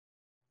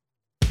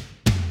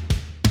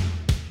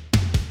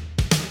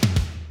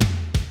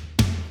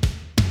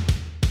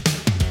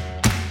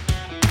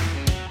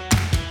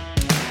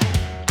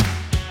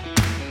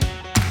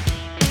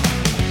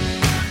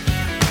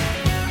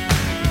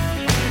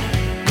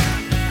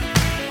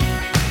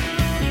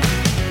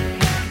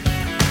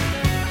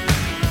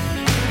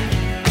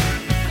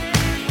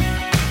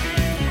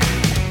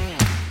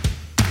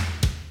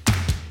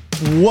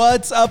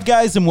What's up,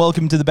 guys, and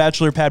welcome to the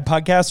Bachelor Pad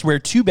podcast, where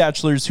two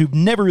bachelors who've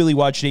never really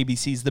watched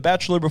ABC's The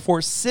Bachelor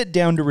before sit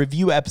down to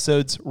review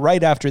episodes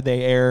right after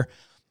they air.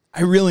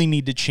 I really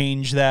need to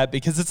change that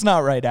because it's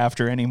not right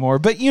after anymore.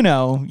 But, you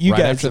know, you right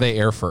guys... after they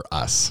air for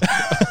us.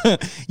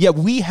 Yeah,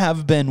 we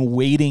have been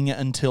waiting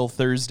until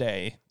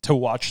Thursday to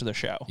watch the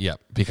show.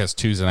 Yep, because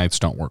Tuesday nights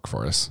don't work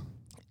for us.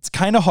 It's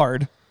kind of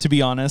hard, to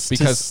be honest,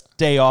 because to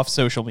stay off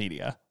social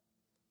media.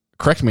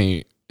 Correct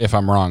me if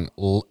I'm wrong.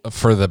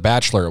 For The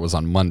Bachelor, it was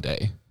on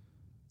Monday.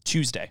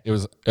 Tuesday. It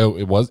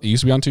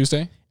used to be on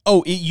Tuesday?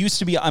 Oh, it used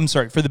to be, I'm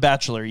sorry, for The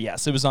Bachelor,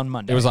 yes, it was on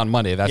Monday. It was on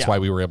Monday. That's why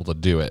we were able to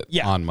do it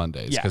on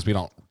Mondays, because we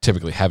don't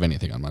typically have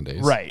anything on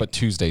Mondays. Right. But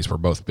Tuesdays we're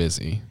both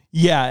busy.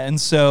 Yeah, and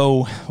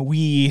so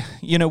we've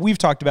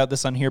talked about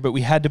this on here, but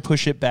we had to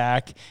push it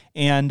back.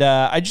 And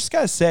I just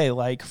got to say,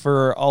 like,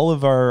 for all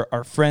of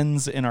our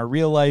friends in our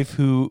real life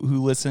who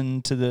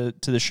listen to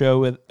the show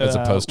with as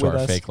opposed to our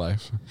us, fake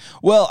life.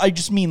 Well, I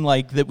just mean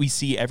like that we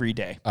see every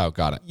day. Oh,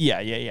 got it.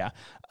 Yeah.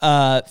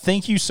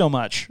 Thank you so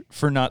much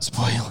for not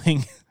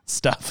spoiling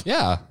stuff.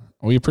 Yeah,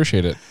 we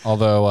appreciate it.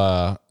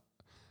 Although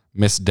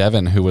Miss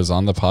Devin, who was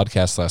on the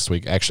podcast last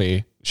week,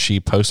 actually,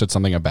 she posted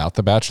something about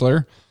The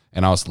Bachelor,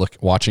 and I was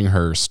watching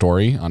her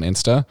story on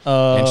Insta,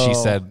 and she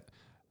said,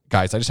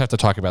 guys, I just have to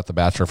talk about The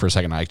Bachelor for a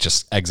second. I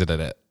just exited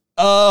it.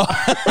 Oh,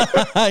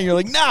 you're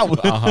like, no.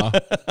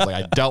 Like,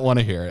 I don't want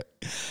to hear it.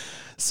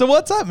 So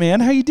what's up, man?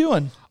 How you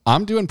doing?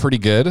 I'm doing pretty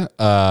good.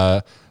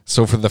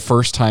 So for the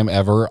first time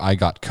ever, I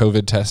got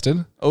COVID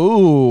tested.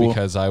 Oh,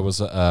 because I was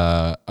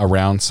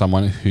around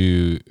someone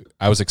who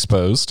I was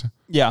exposed.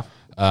 Yeah.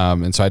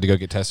 And so I had to go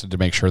get tested to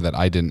make sure that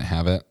I didn't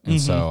have it.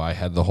 And so I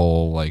had the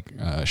whole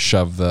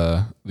shove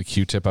the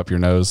Q-tip up your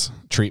nose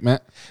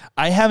treatment.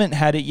 I haven't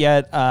had it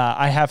yet.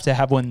 I have to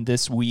have one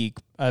this week,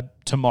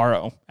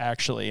 tomorrow,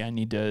 actually. I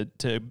need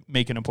to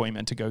make an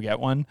appointment to go get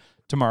one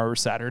tomorrow or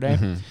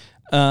Saturday.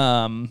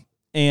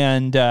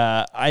 And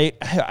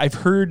I've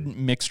heard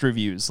mixed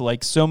reviews,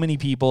 like so many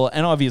people,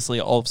 and obviously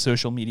all of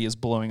social media is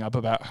blowing up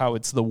about how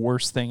it's the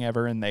worst thing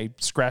ever and they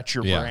scratch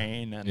your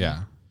brain.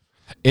 And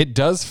it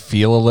does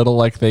feel a little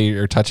like they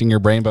are touching your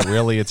brain, but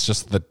really it's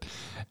just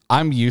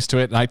I'm used to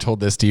it. And I told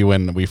this to you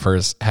when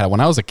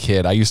I was a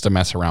kid, I used to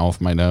mess around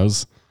with my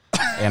nose.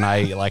 And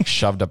I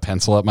shoved a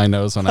pencil up my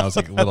nose when I was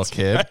a little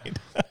kid. Right.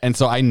 And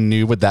so I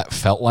knew what that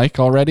felt like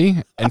already.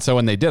 And so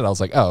when they did, I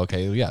was like, oh,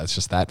 okay, yeah, it's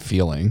just that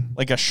feeling.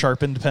 Like a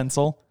sharpened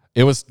pencil?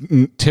 It was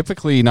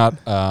typically not...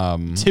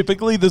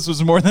 Typically, this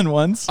was more than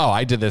once? Oh,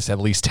 I did this at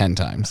least 10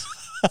 times.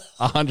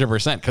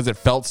 100%, because it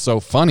felt so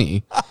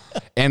funny.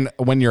 And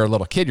when you're a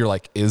little kid, you're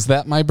like, is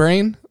that my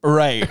brain?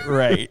 Right.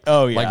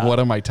 Oh, yeah. Like, what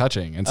am I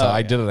touching? And so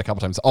I did it a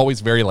couple times,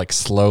 always very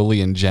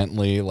slowly and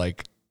gently,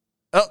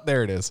 oh,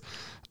 there it is.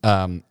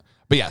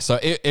 But yeah, so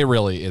it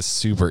really is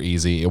super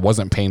easy. It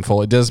wasn't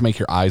painful. It does make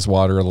your eyes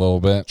water a little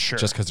bit,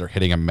 just because they're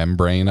hitting a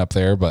membrane up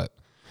there, but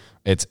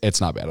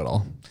it's not bad at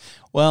all.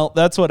 Well,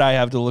 that's what I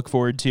have to look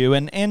forward to.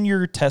 And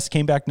your test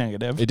came back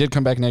negative. It did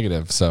come back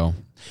negative, so.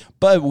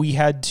 But we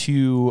had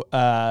to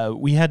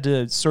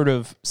sort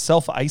of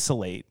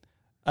self-isolate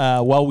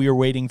while we were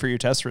waiting for your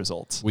test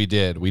results. We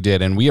did.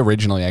 And we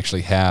originally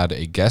actually had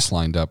a guest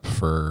lined up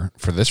for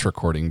this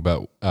recording,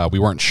 but we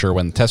weren't sure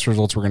when the test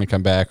results were going to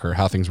come back or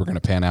how things were going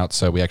to pan out,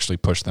 so we actually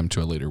pushed them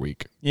to a later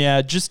week.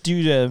 Yeah, just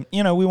due to,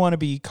 we want to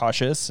be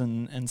cautious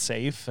and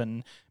safe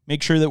and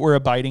make sure that we're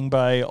abiding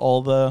by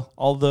all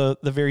the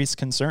various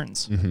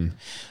concerns.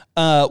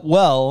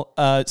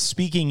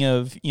 Speaking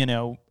of,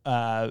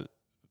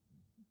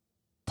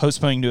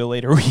 postponing to a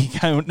later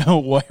week. I don't know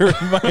why.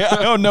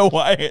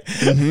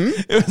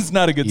 It was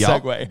not a good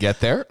segue. Get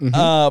there.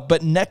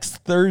 But next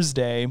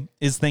Thursday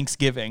is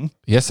Thanksgiving.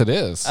 Yes, it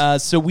is.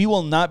 So we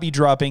will not be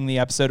dropping the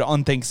episode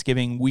on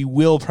Thanksgiving. We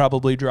will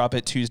probably drop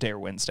it Tuesday or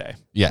Wednesday.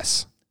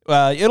 Yes.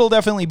 It'll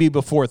definitely be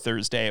before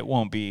Thursday. It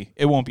won't be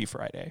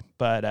Friday.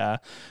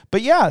 But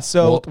yeah.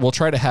 So we'll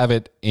try to have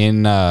it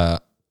in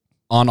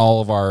on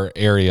all of our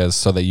areas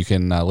so that you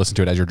can listen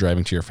to it as you're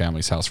driving to your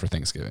family's house for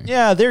Thanksgiving.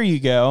 Yeah, there you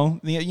go.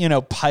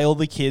 Pile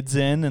the kids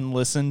in and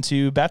listen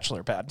to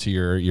Bachelor Pad. To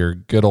your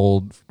good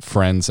old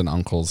friends and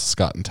uncles,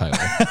 Scott and Tyler.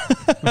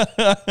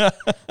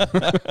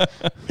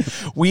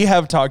 We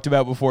have talked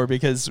about before,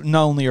 because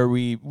not only are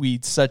we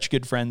such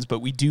good friends, but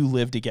we do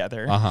live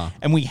together.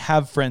 And we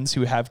have friends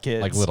who have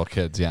kids. Like little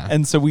kids, yeah.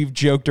 And so we've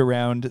joked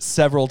around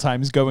several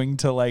times going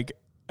to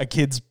a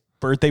kid's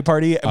birthday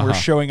party and we're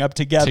showing up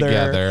together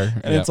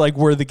and it's like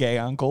we're the gay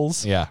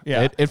uncles. Yeah.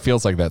 It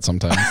feels like that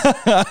sometimes.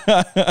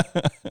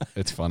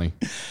 It's funny.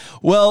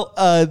 Well,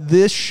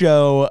 this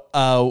show,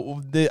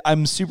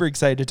 I'm super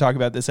excited to talk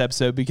about this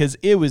episode because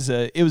it was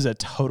a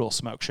total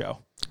smoke show.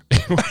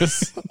 It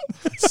was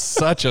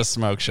such a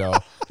smoke show.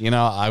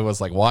 I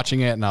was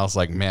watching it and I was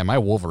like, man, my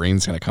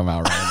Wolverine's gonna come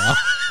out right now.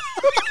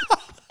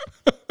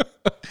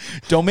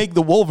 Don't make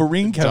the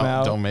Wolverine come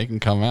out. Don't make him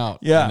come out.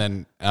 Yeah. And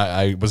then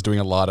I was doing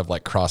a lot of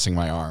crossing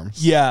my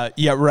arms. Yeah,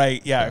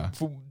 right. Yeah.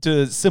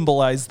 To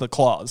symbolize the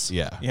claws.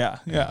 Yeah.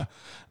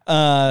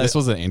 This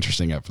was an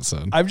interesting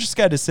episode. I've just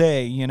got to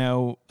say,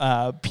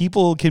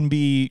 people can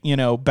be,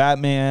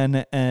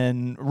 Batman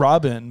and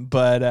Robin,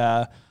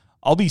 but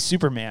I'll be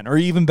Superman, or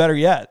even better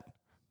yet,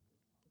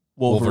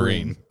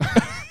 Wolverine.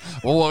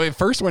 Well, at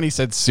first when he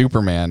said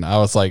Superman, I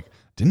was like,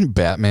 didn't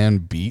Batman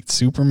beat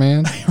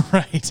Superman?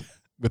 Right.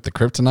 With the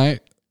kryptonite?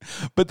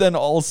 But then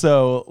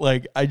also,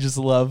 I just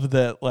love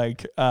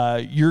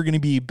that, you're going to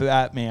be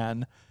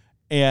Batman,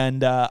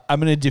 and I'm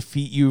going to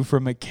defeat you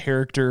from a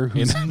character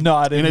who's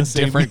not in a the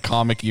different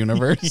comic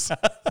universe.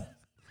 Yeah.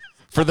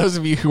 For those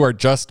of you who are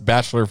just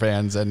Bachelor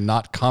fans and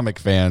not comic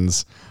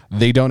fans,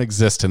 they don't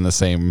exist in the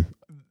same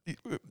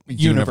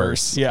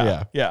universe.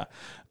 Yeah.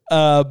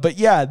 But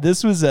yeah,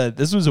 this was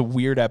a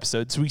weird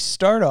episode. So we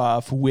start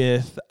off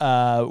with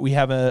we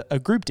have a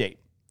group date.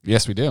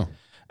 Yes, we do.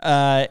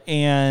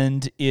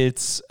 And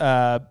it's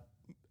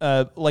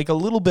like a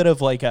little bit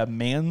of like a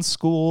man's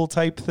school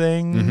type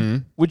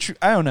thing, which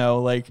I don't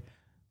know,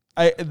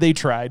 they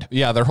tried.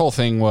 Yeah, their whole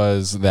thing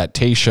was that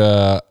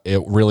Tayshia,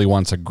 it really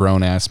wants a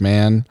grown ass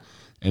man,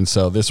 and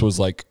so this was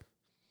like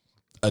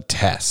a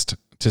test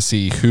to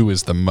see who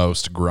is the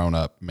most grown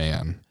up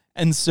man.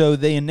 And so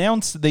they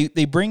announced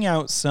they bring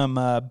out some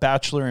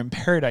Bachelor in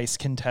Paradise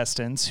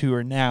contestants who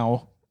are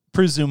now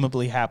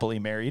presumably happily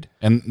married.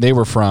 And they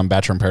were from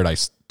Bachelor in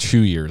Paradise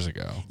 2 years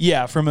ago.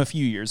 Yeah, from a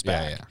few years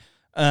back.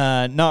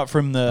 Yeah. Not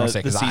from the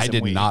season. I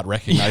did not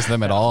recognize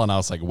them at all, and I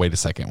was like, wait a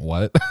second,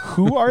 what?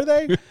 Who are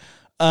they?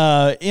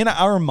 In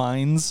our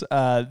minds,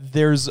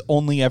 there's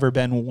only ever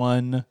been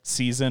one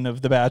season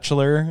of The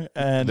Bachelor,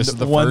 and this is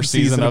the one first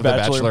season of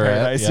Bachelor in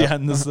Paradise. Yep. Yeah,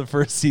 and this is the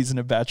first season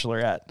of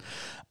Bachelorette.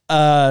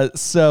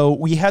 So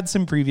we had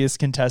some previous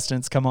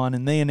contestants come on,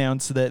 and they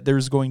announced that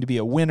there's going to be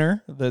a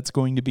winner that's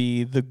going to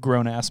be the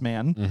grown-ass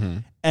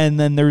man, and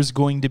then there's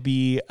going to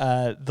be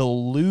the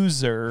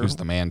loser, who's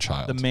the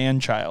man-child. The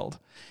man-child.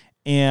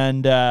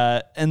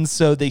 And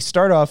so they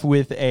start off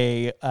with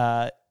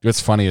a...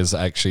 What's funny is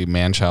actually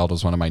man-child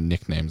was one of my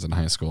nicknames in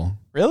high school.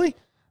 Really?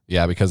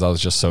 Yeah, because I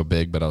was just so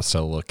big, but I was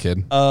still a little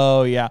kid.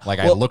 Oh, yeah.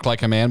 I looked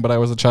like a man, but I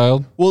was a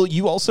child. Well,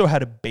 you also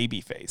had a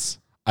baby face.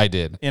 I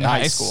did. In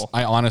high school.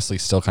 I honestly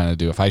still kind of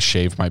do. If I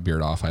shave my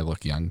beard off, I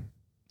look young.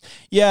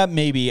 Yeah,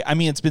 maybe. I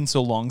mean, it's been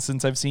so long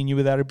since I've seen you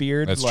without a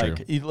beard. That's true.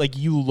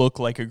 You look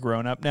like a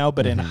grown-up now,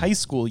 but in high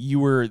school, you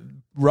were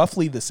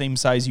roughly the same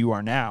size you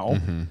are now.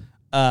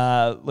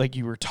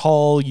 You were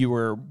tall, you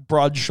were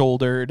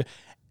broad-shouldered,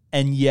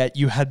 and yet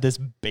you had this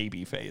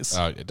baby face.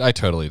 I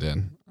totally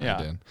did. Yeah.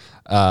 I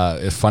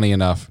did. It's funny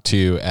enough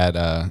too.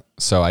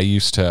 So I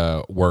used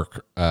to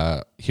work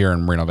here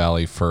in Moreno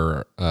Valley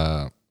for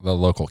the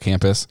local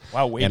campus.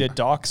 Wow, way to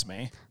dox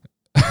me.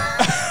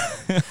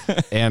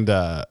 And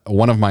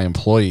one of my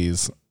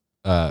employees,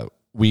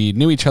 we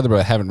knew each other,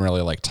 but haven't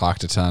really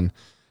talked a ton.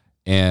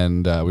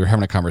 And we were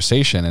having a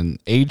conversation, and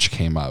age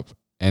came up,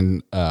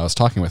 and I was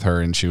talking with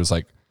her, and she was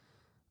like,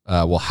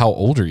 "Well, how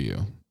old are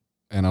you?"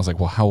 And I was like,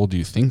 "Well, how old do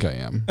you think I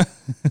am?"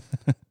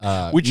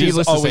 Which is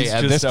always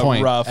at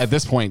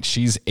this point,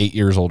 she's 8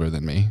 years older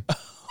than me.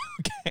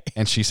 Okay.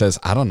 And she says,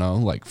 "I don't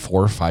know,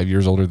 4 or 5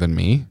 years older than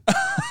me."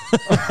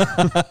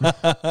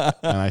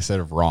 And I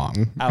said,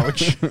 "Wrong."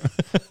 Ouch.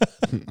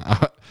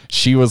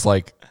 She was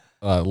low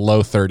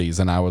 30s,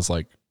 and I was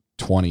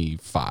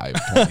 25,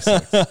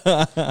 26.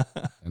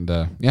 And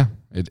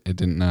it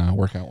didn't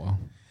work out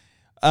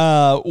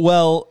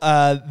well.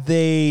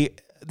 They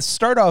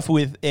start off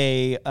with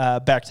a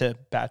back to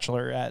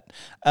Bachelorette.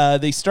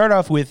 They start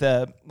off with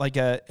a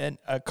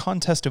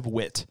contest of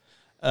wit.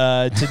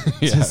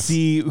 To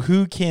see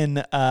who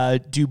can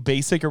do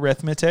basic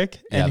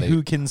arithmetic and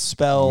who can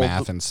spell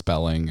math and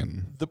spelling,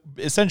 and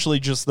essentially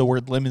just the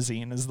word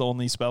limousine is the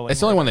only spelling.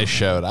 It's the only one they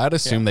showed. I'd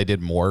assume they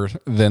did more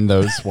than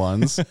those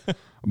ones,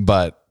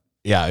 but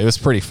yeah, it was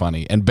pretty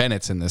funny. And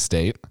Bennett's in this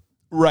state,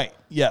 right?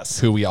 Yes,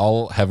 who we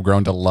all have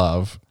grown to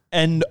love,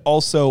 and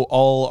also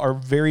all are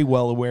very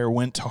well aware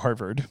went to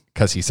Harvard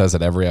because he says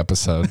it every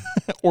episode,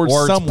 or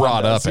it's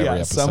brought up every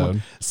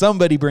episode.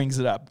 Somebody brings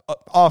it up.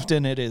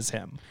 Often it is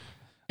him.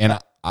 And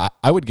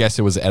I would guess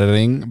it was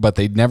editing, but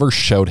they never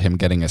showed him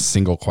getting a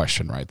single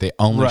question right. They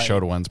only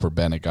showed ones where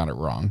Bennett got it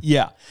wrong.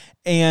 Yeah.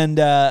 And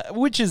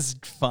which is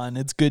fun.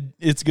 It's good.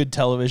 It's good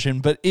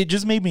television, but it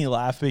just made me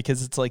laugh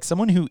because it's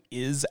someone who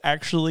is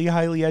actually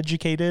highly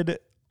educated.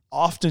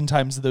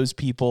 Oftentimes those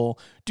people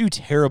do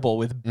terrible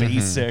with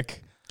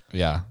basic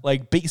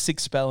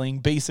basic spelling,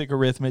 basic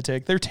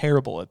arithmetic. They're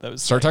terrible at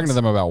those. Start talking to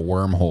them about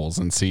wormholes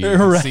and see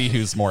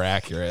who's more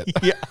accurate.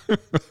 Yeah.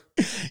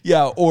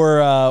 Yeah,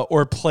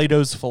 or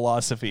Plato's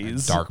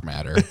philosophies. Dark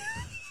matter.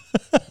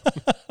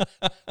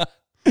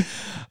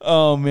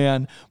 Oh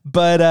man.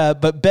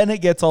 But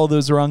Bennett gets all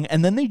those wrong,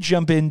 and then they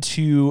jump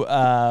into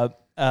a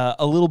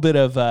little bit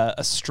of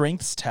a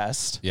strengths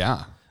test.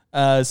 Yeah.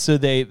 So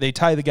they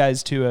tie the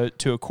guys to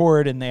a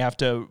cord, and they have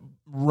to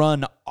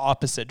run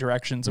opposite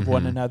directions of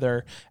one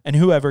another, and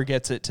whoever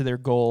gets it to their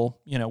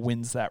goal,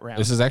 wins that round.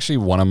 This is actually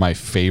one of my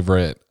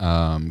favorite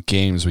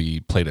games we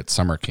played at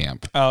summer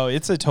camp. Oh,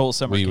 it's a total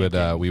summer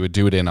camp. We would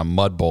do it in a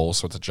mud bowl,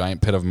 so it's a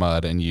giant pit of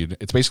mud, and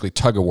it's basically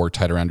tug of war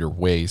tied around your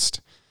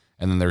waist,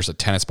 and then there's a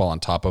tennis ball on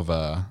top of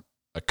a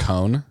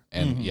cone,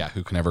 and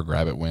who can ever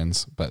grab it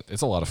wins. But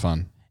it's a lot of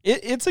fun.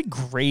 It's a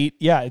great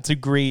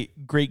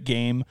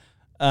game.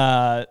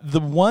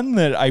 The one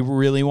that I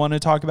really want to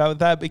talk about with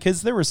that,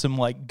 because there were some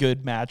like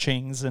good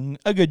matchings and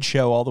a good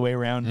show all the way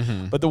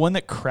around. But the one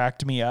that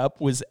cracked me up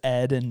was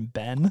Ed and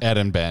Ben. Ed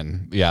and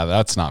Ben. Yeah,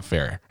 that's not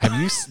fair.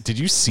 Did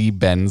you see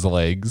Ben's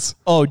legs?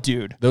 Oh,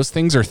 dude. Those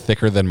things are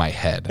thicker than my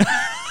head.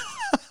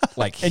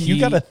 And you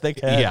got a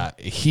thick head. Yeah,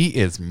 he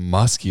is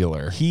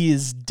muscular. He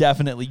is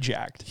definitely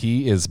jacked.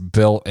 He is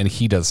built, and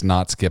he does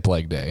not skip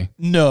leg day.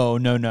 No.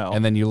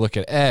 And then you look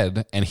at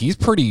Ed, and he's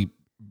pretty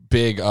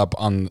big up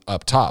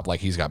top. Like,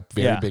 he's got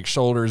very big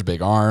shoulders,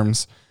 big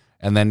arms.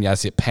 And then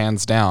as it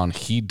pans down,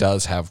 he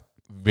does have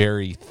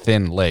very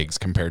thin legs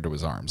compared to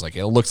his arms. Like,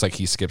 it looks like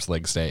he skips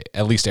legs day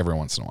at least every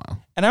once in a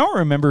while. And I don't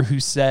remember who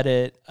said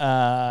it.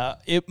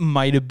 It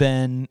might have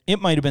been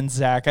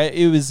Zach.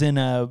 It was in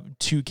a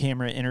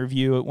 2-camera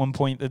interview at one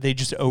point that they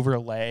just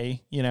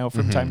overlay,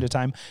 from time to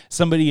time.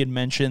 Somebody had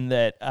mentioned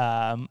that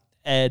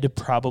Ed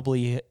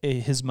probably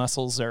his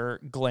muscles are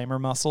glamour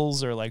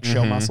muscles or like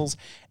show muscles,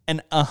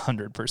 and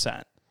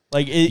 100%.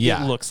 Like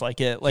it looks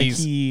like it. Like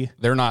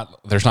there's not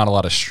a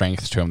lot of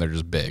strength to him. They're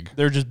just big.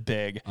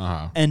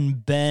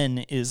 And Ben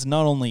is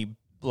not only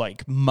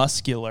like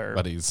muscular,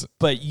 but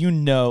you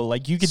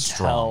could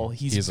tell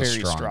he's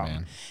very strong.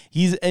 Man.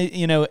 He's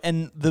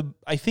and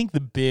I think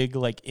the big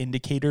like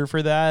indicator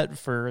for that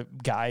for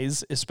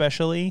guys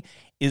especially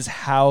is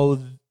how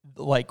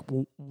like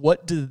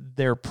what do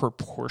their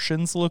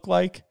proportions look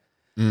like?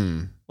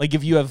 Like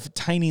if you have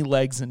tiny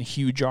legs and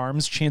huge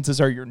arms,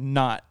 chances are you're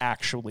not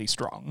actually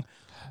strong.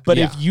 But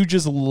if you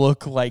just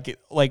look like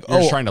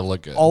you're trying to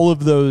look good, all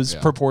of those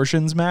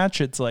proportions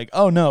match. It's like,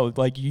 oh no,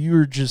 like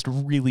you're just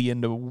really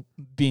into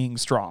being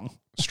strong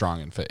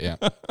and fit. Yeah.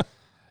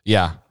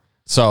 Yeah.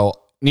 So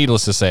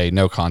needless to say,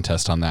 no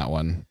contest on that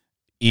one.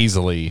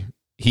 Easily.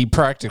 He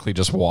practically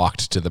just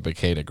walked to the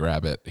bouquet to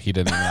grab it. He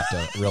didn't even have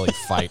to really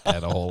fight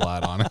Ed a whole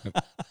lot on it.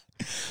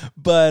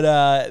 But,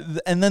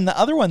 and then the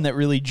other one that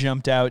really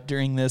jumped out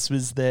during this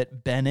was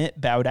that Bennett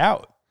bowed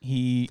out.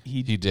 He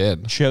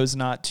did. Chose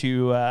not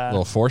to. A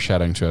little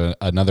foreshadowing to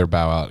another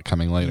bow out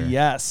coming later.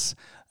 Yes.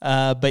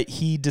 But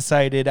he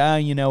decided,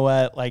 you know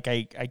what? Like,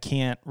 I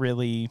can't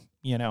really,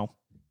 I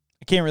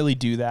can't really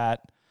do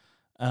that.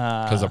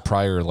 Because of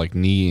prior like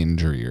knee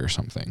injury or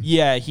something.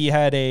 Yeah, he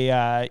had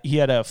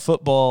a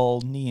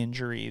football knee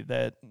injury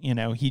that,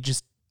 he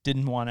just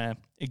didn't want to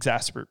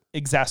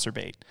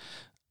exacerbate.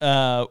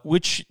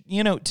 Which,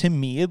 to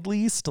me at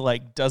least,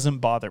 like, doesn't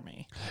bother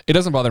me. It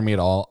doesn't bother me at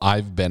all.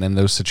 I've been in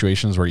those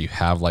situations where you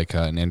have like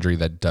an injury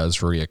that does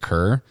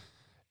reoccur.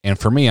 And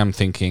for me, I'm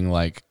thinking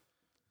like,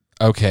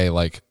 okay,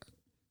 like,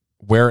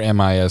 where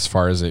am I as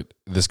far as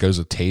this goes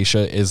with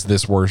Tayshia? Is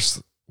this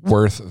worth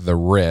the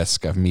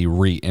risk of me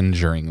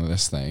re-injuring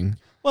this thing?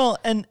 Well,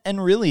 and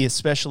really,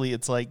 especially,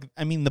 it's like,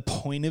 I mean, the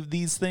point of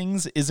these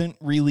things isn't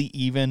really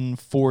even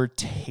for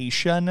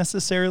Tayshia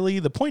necessarily.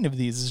 The point of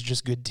these is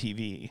just good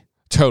TV.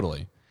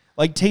 Totally.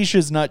 Like,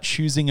 Tayshia's not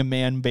choosing a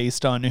man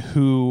based on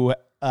who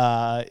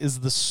is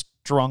the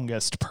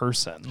strongest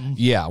person.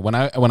 Yeah, when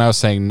I was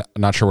saying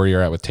not sure where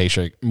you're at with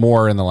Tayshia,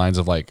 more in the lines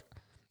of like,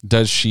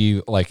 does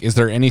she like? Is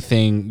there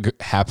anything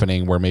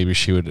happening where maybe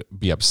she would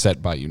be upset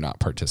by you not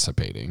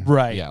participating?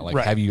 Right. Yeah. Like,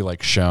 have you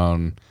like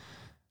shown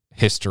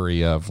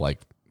history of like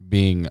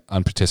being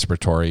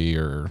unparticipatory,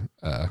 or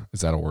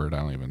is that a word? I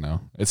don't even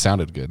know. It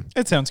sounded good.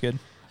 It sounds good.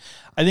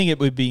 I think it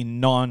would be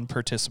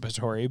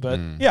non-participatory, but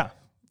yeah.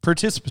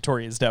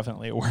 Participatory is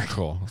definitely a word.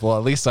 Cool. Well,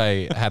 at least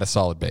I had a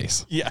solid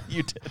base. Yeah,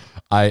 you did.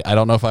 I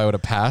don't know if I would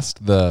have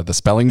passed the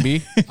spelling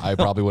bee. I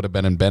probably would have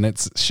been in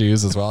Bennett's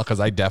shoes as well, because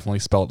I definitely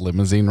spelled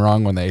limousine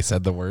wrong when they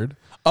said the word.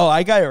 Oh,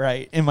 I got it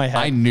right in my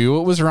head. I knew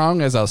it was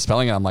wrong as I was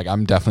spelling it. I'm like,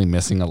 I'm definitely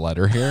missing a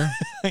letter here.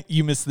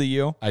 You missed the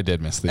U? I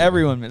did miss the U.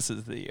 Everyone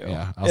misses the U.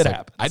 Yeah. It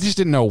happens. I just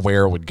didn't know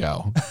where it would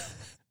go.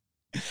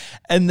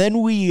 And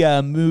then we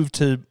moved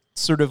to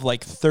sort of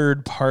like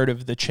third part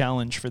of the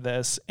challenge for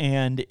this,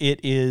 and it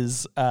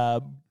is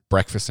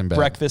breakfast in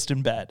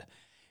bed.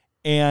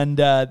 And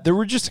there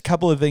were just a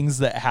couple of things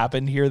that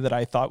happened here that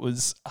I thought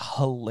was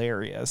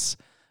hilarious.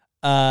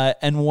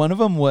 And one of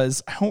them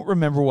was, I don't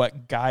remember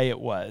what guy it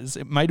was.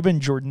 It might have been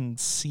Jordan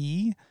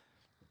C.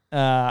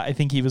 I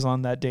think he was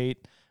on that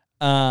date.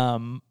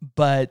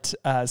 But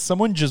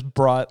someone just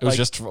brought... It was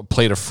just a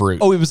plate of fruit.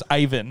 Oh, it was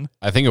Ivan.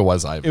 I think it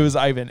was Ivan. It was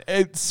Ivan.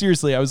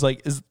 Seriously, I was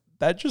like, is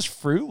that just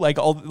fruit? Like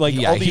all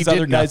these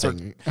other guys are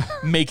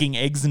making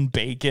eggs and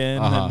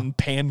bacon and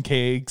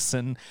pancakes,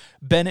 and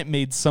Bennett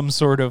made some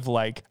sort of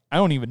like, I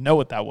don't even know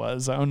what that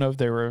was. I don't know if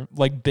they were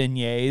like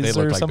beignets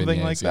or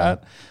something like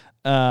that.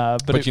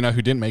 But you know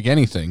who didn't make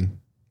anything?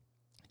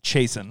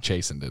 Chasen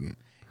didn't.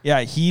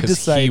 Yeah, he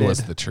decided he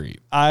was the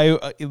treat. I'm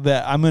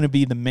going to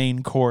be the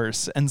main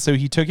course, and so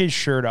he took his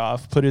shirt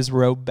off, put his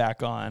robe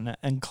back on,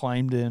 and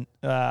climbed in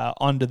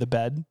onto the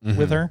bed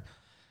with her.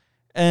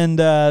 And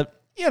I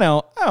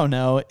don't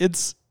know.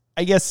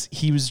 I guess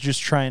he was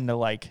just trying to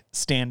like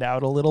stand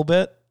out a little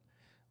bit,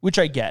 which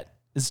I get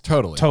is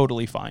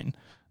totally fine.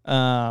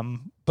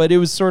 But it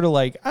was sort of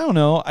like, I don't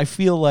know, I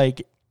feel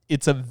like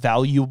it's a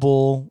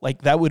valuable,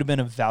 like that would have been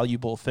a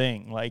valuable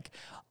thing. Like,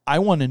 I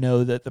want to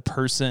know that the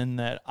person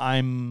that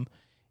I'm,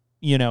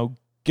 you know,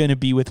 going to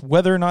be with,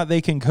 whether or not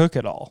they can cook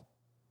at all.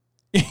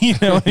 You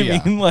know what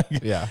I mean?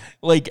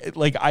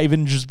 Like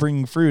Ivan just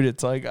bringing fruit.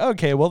 It's like,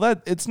 okay, well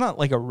that it's not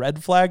like a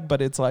red flag,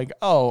 but it's like,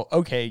 oh,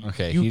 okay,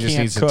 he just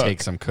needs to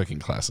take some cooking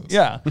classes.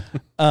 Yeah,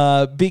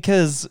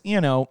 because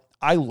you know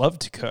I love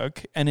to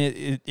cook, and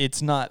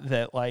it's not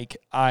that like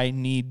I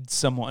need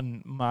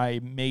someone, my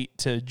mate,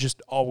 to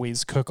just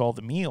always cook all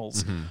the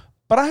meals. Mm-hmm.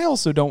 But I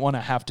also don't want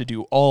to have to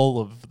do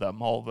all of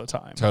them all the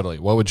time. Totally.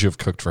 What would you have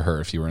cooked for her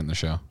if you were in the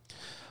show?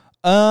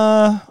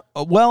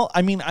 Well,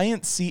 I mean, I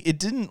didn't see, it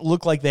didn't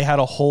look like they had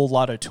a whole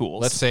lot of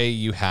tools. Let's say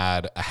you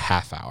had a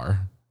half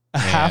hour.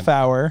 Half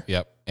hour.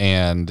 Yep.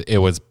 And it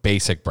was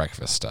basic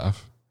breakfast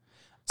stuff.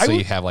 So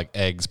you have like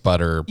eggs,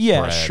 butter,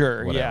 bread,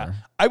 sure. whatever. Yeah.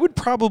 I would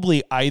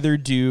probably either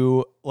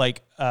do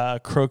like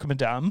croque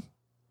madame,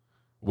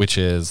 which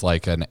is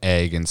like an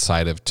egg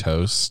inside of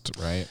toast,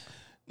 right?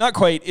 Not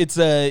quite. It's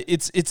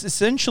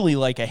essentially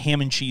like a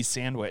ham and cheese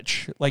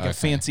sandwich, like a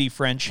fancy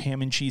French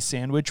ham and cheese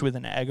sandwich with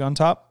an egg on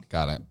top.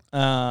 Got it.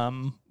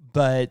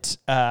 But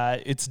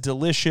it's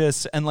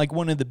delicious, and like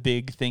one of the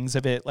big things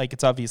of it, like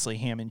it's obviously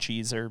ham and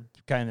cheese are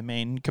kind of the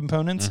main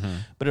components,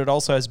 but it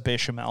also has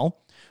bechamel,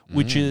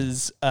 which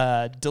is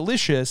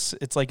delicious.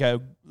 It's like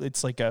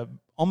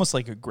almost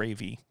like a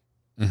gravy.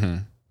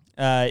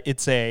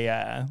 It's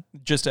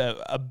just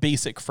a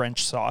basic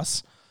French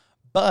sauce,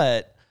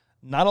 but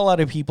not a lot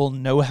of people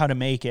know how to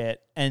make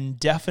it, and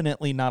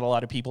definitely not a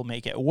lot of people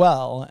make it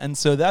well. And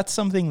so that's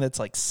something that's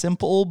like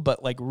simple,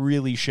 but like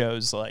really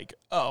shows like,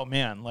 oh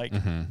man, like,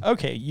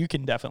 okay, you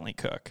can definitely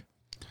cook.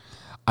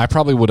 I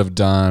probably would have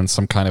done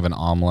some kind of an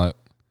omelet.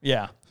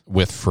 Yeah.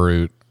 With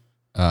fruit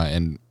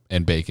and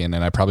bacon.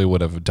 And I probably would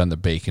have done the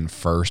bacon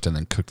first and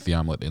then cooked the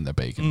omelet in the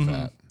bacon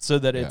fat. So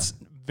that it's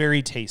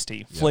very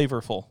tasty,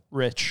 flavorful,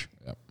 rich.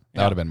 Yep.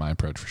 That would have been my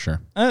approach for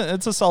sure.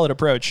 It's a solid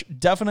approach.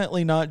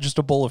 Definitely not just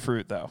a bowl of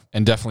fruit, though.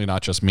 And definitely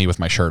not just me with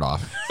my shirt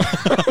off.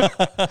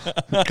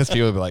 Because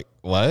people would be like,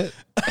 what?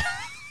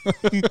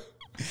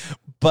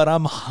 But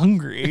I'm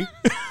hungry.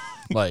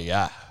 Like,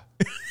 yeah.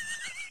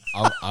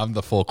 I'm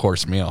the full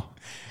course meal.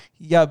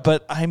 Yeah,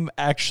 but I'm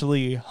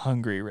actually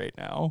hungry right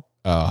now.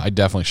 Oh, I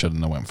definitely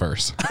shouldn't have went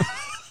first.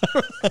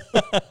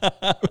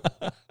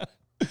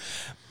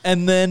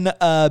 And then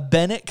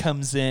Bennett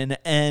comes in,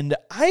 and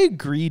I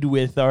agreed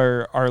with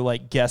our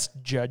like guest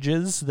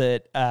judges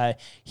that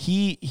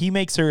he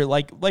makes her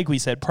like we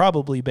said,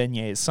 probably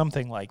beignets,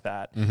 something like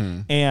that.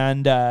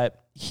 And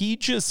he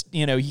just,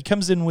 you know, he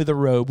comes in with a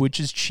robe, which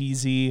is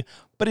cheesy,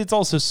 but it's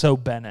also so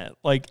Bennett.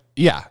 Like,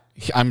 yeah,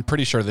 I'm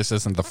pretty sure this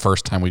isn't the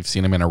first time we've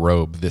seen him in a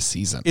robe this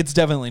season. It's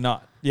definitely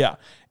not. Yeah,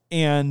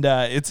 and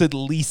it's at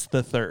least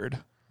the third.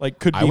 Like,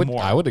 could be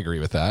more. I would agree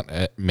with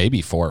that.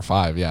 Maybe 4 or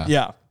 5. Yeah.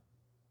 Yeah.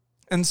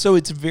 And so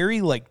it's very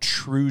like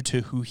true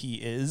to who he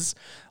is.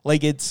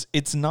 Like it's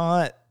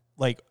not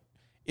like,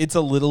 it's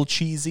a little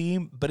cheesy,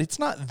 but it's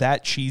not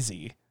that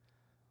cheesy.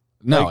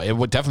 No, like,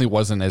 it definitely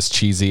wasn't as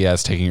cheesy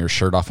as taking your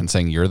shirt off and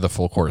saying you're the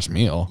full course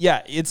meal.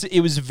 Yeah,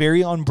 it was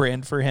very on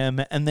brand for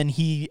him. And then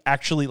he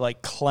actually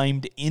like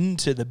climbed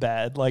into the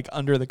bed, like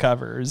under the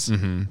covers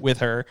with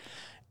her.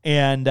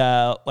 And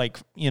like,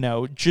 you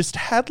know, just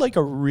had like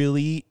a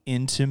really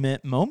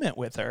intimate moment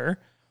with her,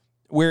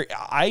 where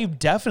I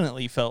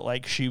definitely felt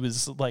like she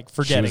was like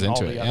forgetting all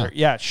the other.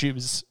 Yeah, she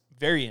was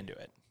very into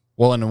it.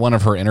 Well, in one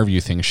of her interview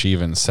things, she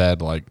even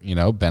said like, you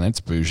know, Bennett's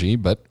bougie,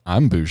 but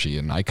I'm bougie,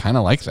 and I kind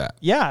of like that.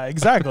 Yeah,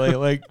 exactly.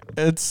 Like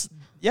it's,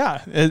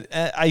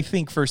 I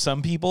think for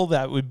some people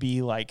that would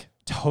be like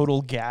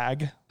total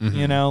gag,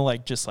 you know,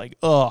 like just like,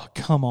 oh,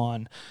 come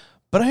on.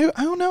 But I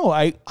don't know.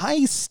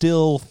 I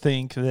still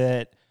think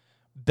that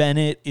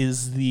Bennett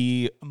is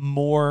the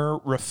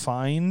more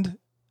refined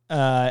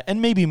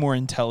and maybe more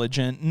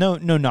intelligent. No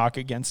knock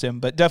against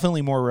him, but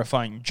definitely more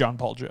refined John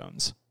Paul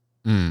Jones.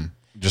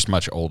 Just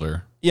much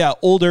older. Yeah,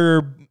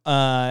 older.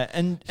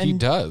 And he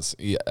does.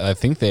 Yeah, I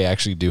think they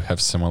actually do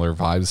have similar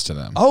vibes to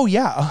them. Oh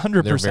yeah,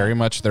 100%. They're very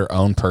much their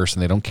own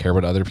person. They don't care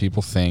what other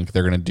people think.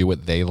 They're going to do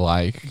what they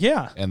like.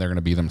 Yeah, and they're going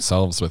to be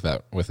themselves with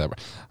that.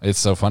 It's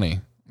so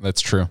funny.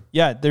 That's true.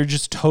 Yeah, they're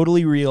just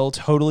totally real,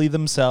 totally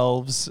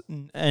themselves,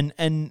 and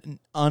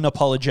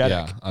unapologetic.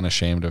 Yeah,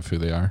 unashamed of who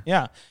they are.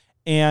 Yeah.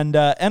 And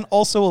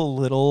also a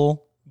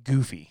little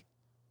goofy.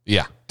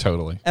 Yeah,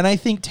 totally. And I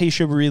think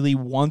Tayshia really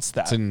wants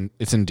that.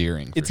 It's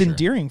endearing. It's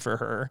endearing for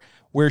her,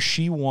 where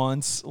she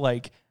wants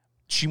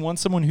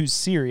someone who's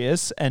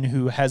serious and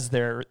who has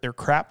their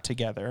crap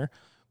together,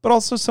 but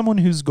also someone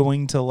who's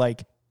going to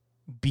like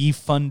be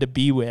fun to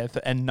be with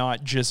and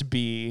not just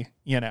be,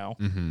 you know,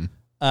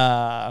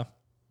 I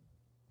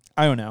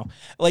don't know.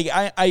 Like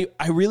I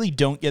really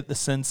don't get the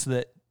sense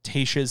that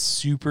Tayshia's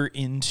super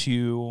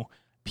into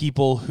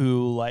people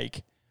who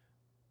like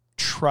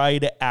try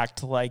to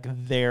act like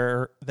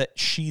that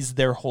she's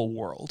their whole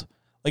world.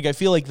 Like I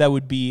feel like that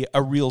would be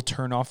a real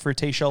turnoff for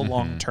Tayshia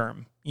long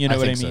term. You know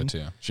what I mean? So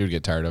too. She would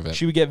get tired of it.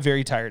 She would get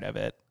very tired of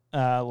it.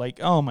 like,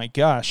 oh my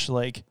gosh,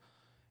 like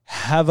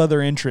have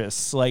other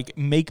interests, like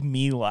make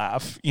me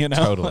laugh, you know?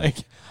 Totally. Like,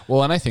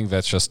 well, and I think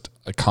that's just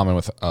a common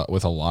with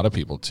a lot of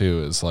people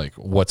too, is like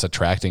what's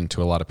attracting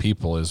to a lot of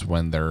people is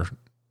when they're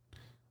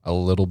a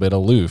little bit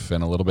aloof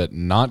and a little bit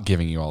not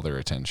giving you all their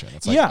attention.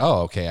 It's like,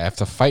 oh, okay, I have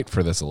to fight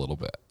for this a little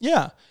bit.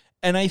 Yeah.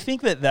 And I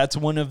think that that's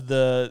one of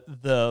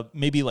the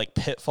maybe like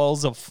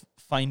pitfalls of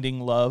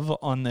finding love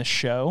on this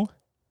show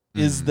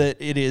is that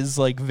it is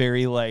like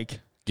very like,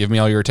 give me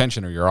all your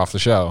attention or you're off the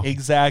show.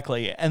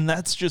 Exactly. And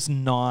that's just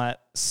not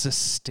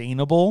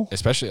sustainable.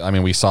 Especially, I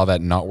mean, we saw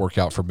that not work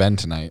out for Ben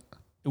tonight.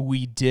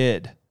 We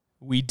did.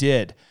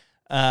 Let's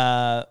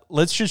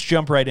just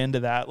jump right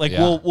into that. Like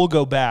we'll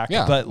go back,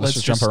 but let's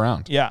just jump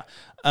around. Yeah.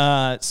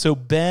 So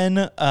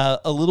Ben,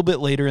 a little bit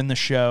later in the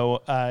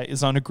show,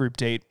 is on a group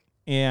date,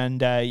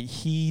 and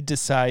he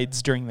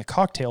decides during the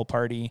cocktail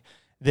party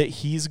that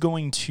he's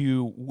going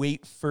to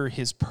wait for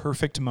his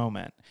perfect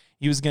moment.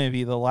 He was going to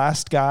be the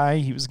last guy.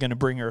 He was going to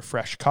bring her a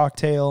fresh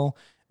cocktail.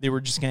 They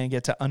were just going to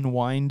get to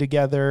unwind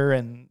together,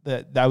 and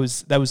that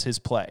was his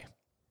play.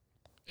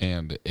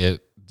 And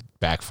it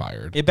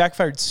backfired. It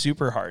backfired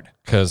super hard.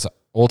 Because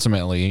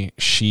ultimately,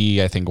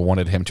 she, I think,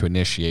 wanted him to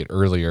initiate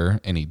earlier,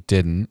 and he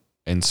didn't.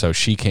 And so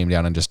she came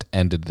down and just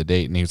ended the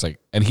date. And he was like,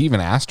 and he even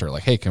asked her,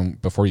 like, hey,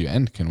 before you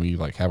end, can we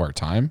like have our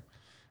time?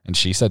 And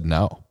she said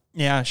no.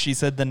 Yeah, she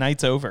said the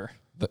night's over.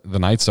 The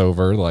night's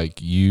over.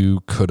 Like,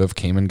 you could have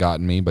came and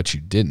gotten me, but you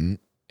didn't.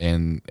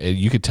 And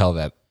you could tell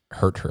that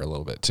hurt her a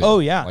little bit too. Oh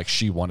yeah. Like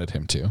she wanted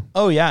him to.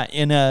 Oh yeah.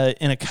 In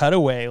a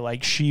cutaway,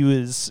 like she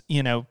was,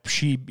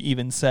 she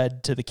even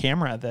said to the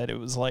camera that it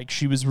was like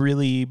she was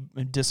really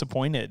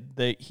disappointed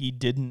that he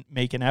didn't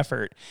make an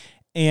effort.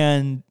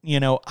 And,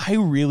 I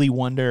really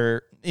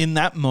wonder in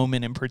that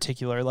moment in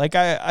particular, like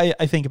I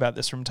think about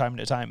this from time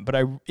to time, but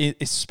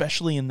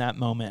especially in that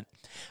moment,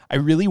 I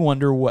really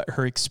wonder what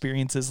her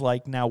experience is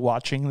like now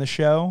watching the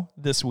show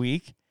this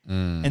week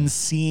and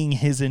seeing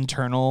his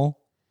internal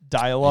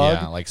dialogue.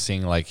 Yeah, like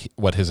seeing like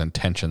what his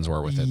intentions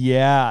were with it.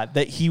 Yeah,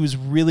 that he was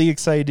really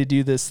excited to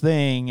do this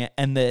thing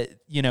and that,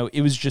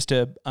 it was just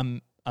a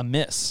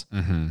miss.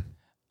 Mm-hmm.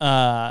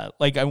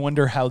 Like I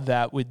wonder how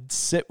that would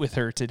sit with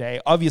her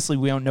today. Obviously,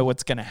 we don't know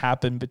what's going to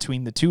happen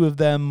between the two of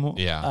them.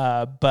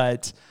 Yeah.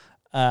 But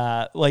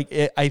I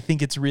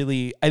think this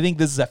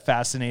is a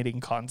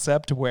fascinating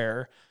concept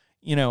where,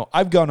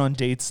 I've gone on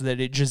dates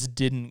that it just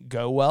didn't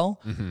go well.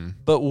 Mm-hmm.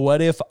 But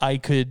what if I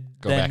could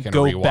go back and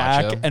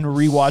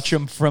rewatch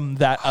them from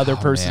that other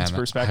person's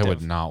perspective? I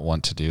would not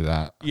want to do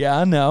that.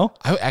 Yeah, no.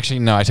 I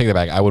take that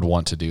back. I would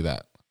want to do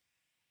that.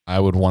 I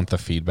would want the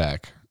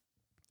feedback.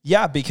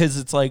 Yeah, because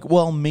it's like,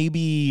 well,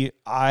 maybe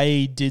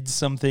I did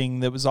something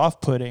that was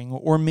off-putting,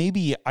 or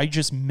maybe I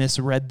just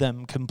misread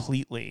them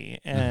completely,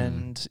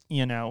 and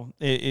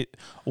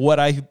what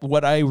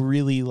I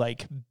really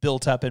like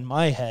built up in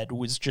my head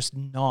was just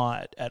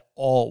not at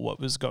all what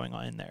was going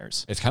on in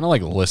theirs. It's kind of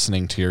like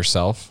listening to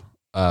yourself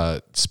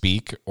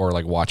speak, or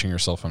like watching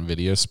yourself on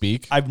video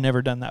speak. I've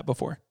never done that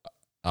before.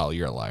 Oh,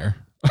 you're a liar.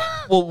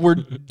 Well, we're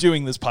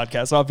doing this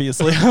podcast,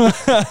 obviously.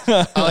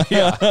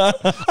 Yeah.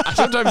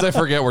 Sometimes I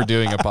forget we're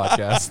doing a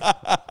podcast.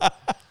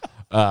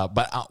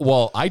 But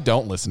I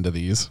don't listen to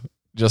these,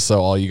 just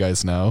so all you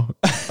guys know.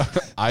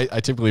 I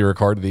typically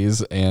record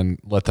these and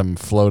let them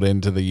float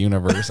into the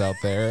universe out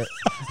there.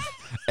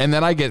 And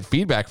then I get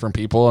feedback from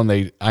people, and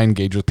I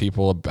engage with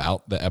people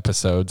about the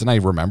episodes, and I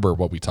remember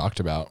what we talked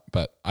about,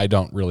 but I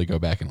don't really go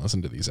back and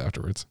listen to these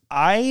afterwards.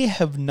 I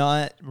have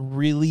not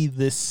really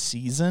this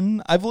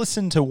season. I've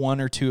listened to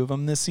one or two of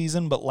them this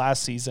season, but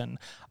last season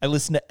I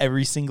listened to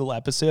every single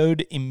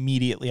episode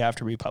immediately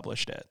after we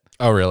published it.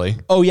 Oh, really?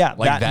 Oh, yeah.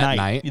 Like that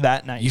night?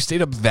 That night. You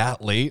stayed up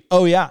that late?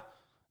 Oh, yeah.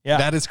 Yeah.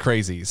 That is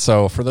crazy.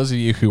 So for those of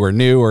you who are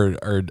new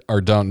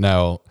or don't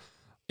know,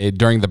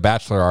 during The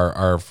Bachelor,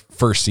 our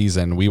first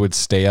season, we would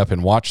stay up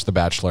and watch The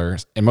Bachelor,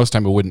 and most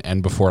time it wouldn't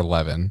end before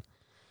 11.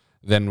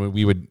 Then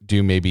we would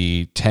do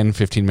maybe 10,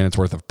 15 minutes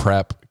worth of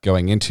prep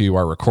going into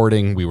our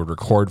recording. We would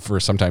record for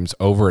sometimes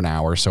over an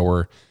hour, so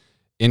we're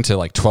into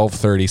like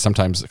 12:30,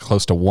 sometimes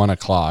close to 1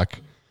 o'clock.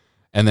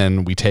 And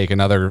then we take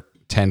another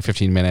 10,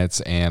 15 minutes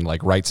and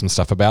like write some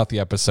stuff about the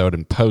episode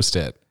and post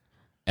it.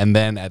 And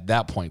then at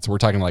that point, so we're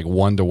talking like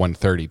 1 to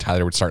 1:30,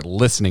 Tyler would start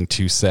listening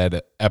to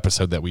said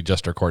episode that we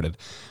just recorded.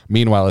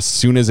 Meanwhile, as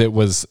soon as it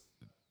was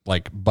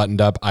like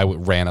buttoned up, I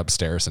ran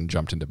upstairs and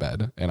jumped into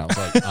bed. And I was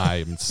like,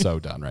 I'm so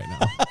done right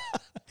now.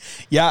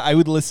 Yeah, I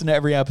would listen to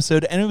every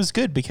episode, and it was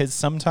good because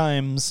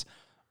sometimes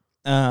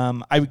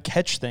I would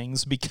catch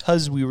things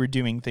because we were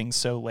doing things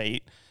so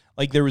late.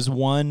 Like there was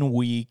one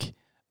week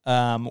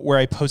where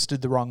I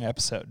posted the wrong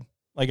episode.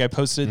 Like I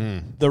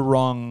posted the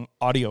wrong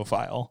audio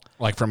file.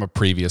 Like from a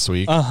previous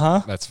week.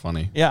 Uh-huh. That's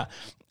funny. Yeah.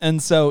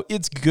 And so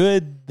it's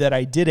good that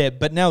I did it,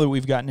 but now that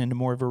we've gotten into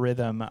more of a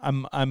rhythm,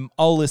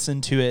 I'll listen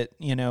to it,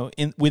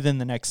 within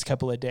the next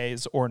couple of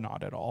days or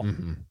not at all.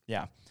 Mm-hmm.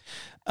 Yeah.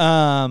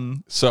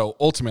 So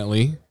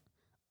ultimately,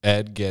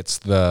 Ed gets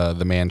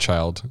the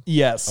Man-Child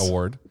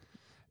award.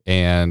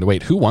 And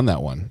wait, who won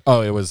that one?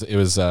 Oh, it was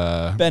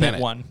Bennett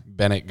won.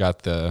 Bennett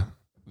got the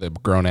the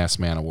grown ass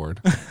man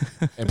award.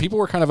 And people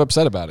were kind of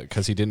upset about it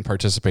because he didn't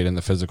participate in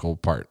the physical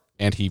part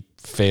and he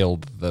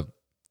failed the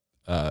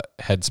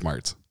head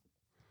smarts.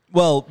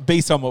 Well,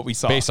 based on what we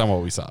saw.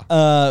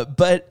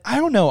 But I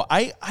don't know.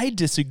 I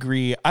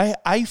disagree.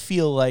 I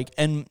feel like,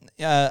 and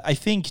I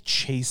think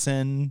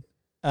Chasen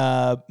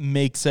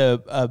makes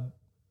a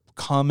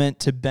comment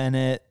to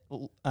Bennett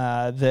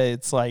that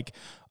it's like,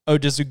 oh,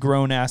 does a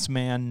grown ass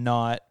man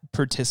not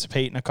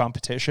participate in a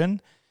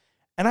competition?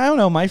 And I don't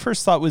know. My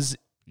first thought was,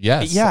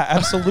 yes. Yeah,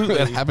 absolutely.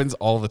 It happens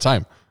all the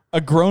time.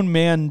 A grown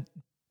man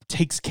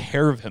takes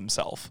care of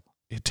himself.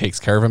 It takes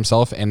care of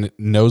himself and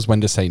knows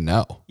when to say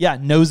no. Yeah,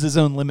 knows his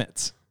own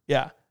limits.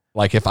 Yeah.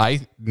 Like if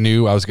I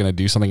knew I was going to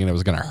do something and it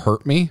was going to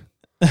hurt me,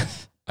 I'd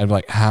be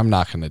like, I'm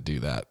not going to do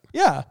that.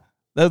 Yeah.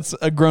 That's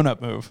a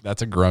grown-up move.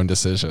 That's a grown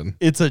decision.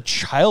 It's a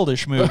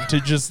childish move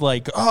to just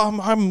like, oh,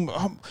 I'm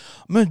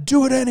going to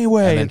do it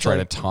anyway. And then it's try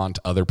like, to taunt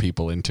other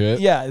people into it.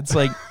 Yeah, it's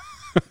like,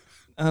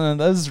 that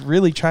was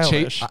really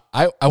childish.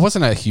 I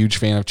wasn't a huge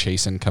fan of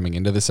Chasen coming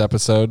into this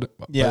episode,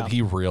 Yeah. but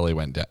he really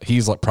went down.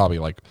 He's like probably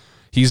like,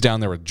 he's down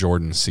there with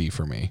Jordan C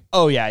for me.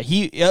 Oh yeah,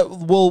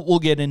 we'll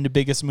get into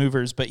biggest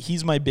movers, but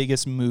he's my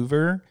biggest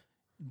mover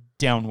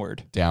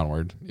downward.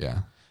 Yeah.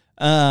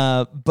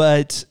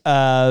 But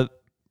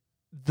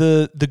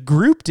the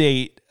group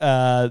date,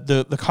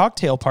 the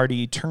cocktail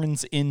party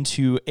turns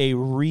into a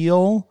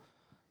real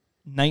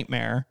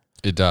nightmare.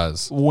 It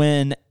does.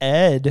 When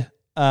Ed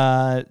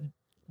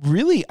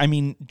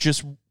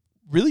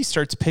really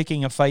starts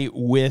picking a fight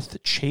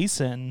with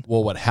Chasen.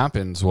 Well, what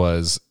happens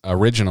was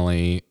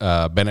originally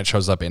Bennett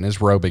shows up in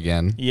his robe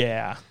again.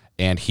 Yeah.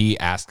 And he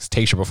asks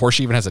Tayshia before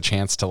she even has a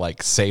chance to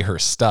like say her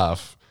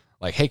stuff,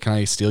 like, hey, can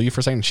I steal you for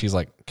a second? And she's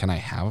like, can I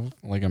have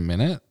like a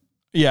minute?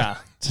 Yeah.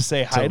 To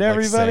say hi to like,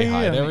 everybody. say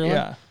hi to everyone?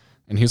 Yeah.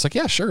 And he was like,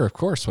 yeah, sure, of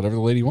course, whatever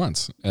the lady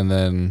wants. And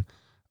then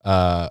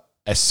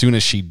as soon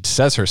as she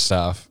says her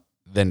stuff,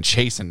 then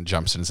Chasen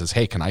jumps in and says,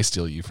 hey, can I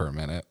steal you for a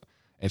minute?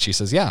 And she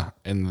says, yeah.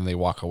 And then they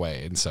walk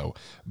away. And so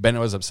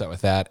Bennett was upset with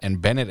that. And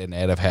Bennett and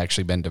Ed have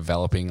actually been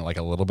developing like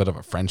a little bit of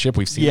a friendship.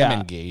 We've seen them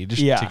engaged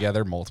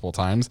together multiple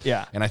times.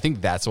 Yeah. And I think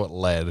that's what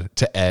led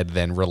to Ed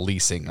then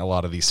releasing a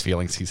lot of these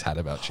feelings he's had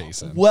about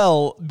Chasen.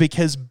 Well,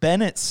 because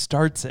Bennett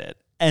starts it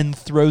and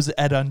throws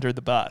Ed under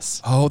the bus.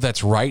 Oh,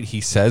 that's right.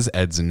 He says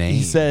Ed's name.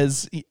 He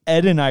says,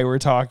 Ed and I were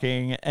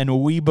talking,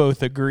 and we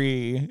both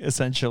agree,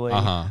 essentially,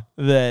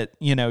 that,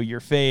 you're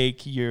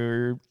fake.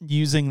 You're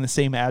using the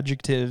same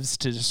adjectives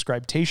to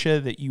describe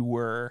Tayshia that you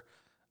were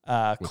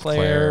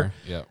Claire.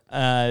 Yep.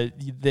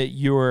 That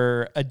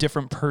you're a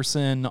different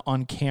person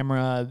on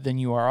camera than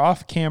you are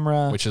off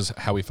camera. Which is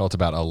how we felt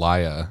about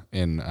Aliyah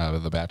in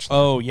The Bachelor.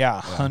 Oh, yeah,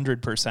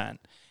 100%.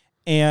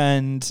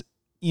 And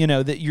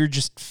that you're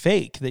just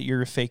fake, that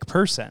you're a fake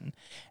person.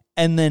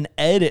 And then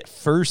Ed at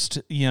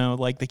first,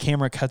 like the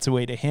camera cuts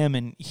away to him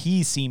and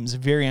he seems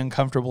very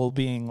uncomfortable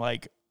being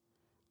like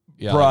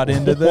brought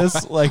into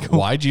this. Like,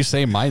 why'd you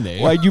say my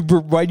name?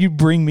 Why'd you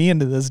bring me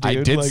into this, dude?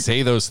 I did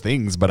say those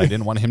things, but I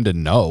didn't want him to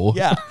know.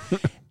 Yeah.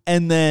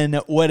 And then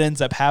what ends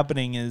up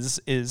happening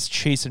is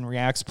Chasen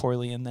reacts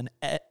poorly and then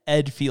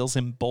Ed feels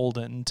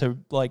emboldened to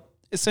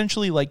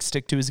essentially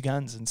stick to his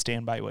guns and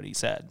stand by what he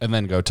said. And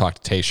then go talk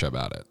to Tayshia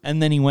about it.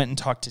 And then he went and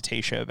talked to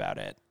Tayshia about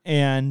it.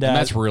 And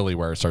that's really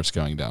where it starts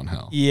going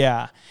downhill.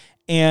 Yeah.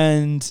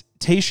 And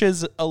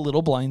Tayshia's a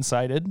little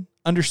blindsided,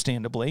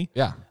 understandably.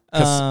 Yeah.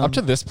 Because up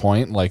to this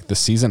point, the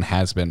season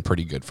has been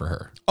pretty good for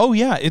her. Oh,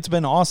 yeah. It's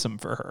been awesome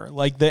for her.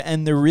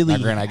 They're really...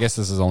 Now, granted, I guess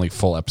this is only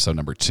full episode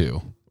number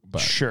 2.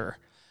 But. Sure.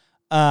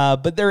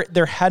 But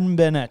there hadn't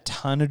been a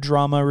ton of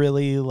drama,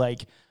 really.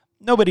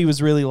 Nobody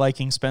was really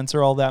liking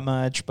Spencer all that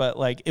much, but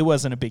it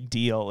wasn't a big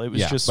deal. It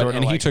was just sort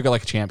of and he took it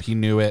like a champ. He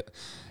knew it,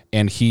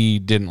 and he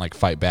didn't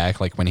fight back.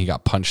 When he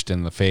got punched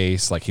in the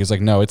face, he was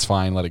like, "No, it's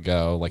fine, let it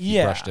go."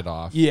 He brushed it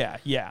off. Yeah.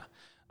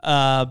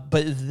 But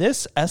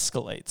this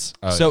escalates.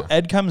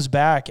 Ed comes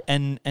back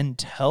and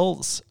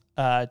tells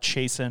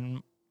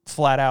Chasen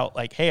flat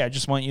out, "Hey, I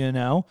just want you to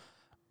know,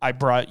 I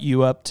brought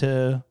you up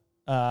to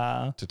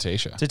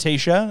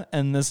Tayshia,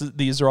 and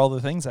these are all the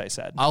things I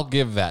said." I'll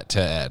give that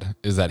to Ed,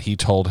 is that he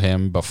told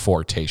him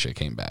before Tayshia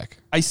came back.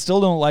 I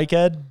still don't like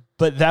Ed,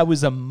 but that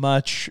was a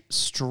much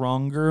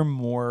stronger,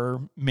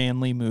 more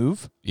manly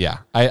move. Yeah,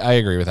 I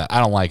agree with that. I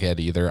don't like Ed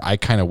either. I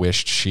kind of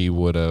wished she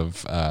would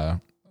have,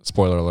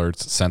 spoiler alerts,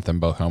 sent them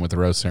both home with the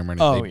rose ceremony.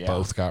 They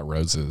both got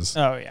roses.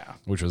 Oh, yeah.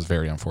 Which was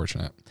very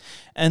unfortunate.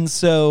 And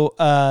so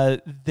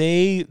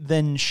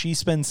she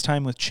spends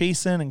time with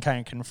Chasen and kind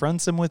of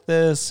confronts him with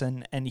this,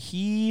 and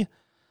he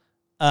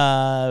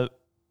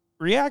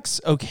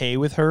reacts okay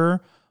with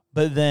her,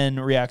 but then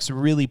reacts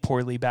really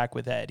poorly back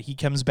with Ed. He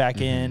comes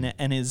back in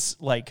and is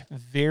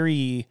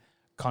very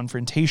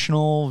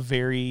confrontational,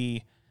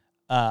 very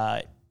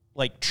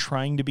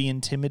trying to be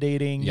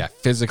intimidating. Yeah,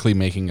 physically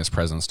making his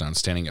presence known,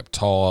 standing up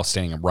tall,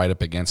 standing up right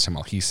up against him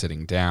while he's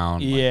sitting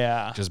down.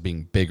 Yeah. Just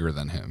being bigger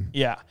than him.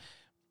 Yeah.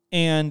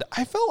 And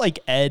I felt like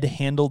Ed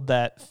handled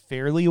that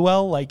fairly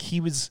well.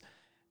 He was,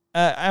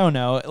 I don't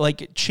know,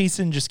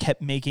 Chasen just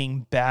kept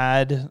making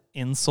bad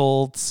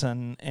insults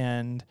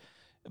and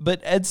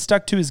But Ed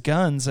stuck to his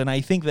guns, and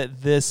I think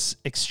that this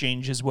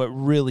exchange is what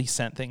really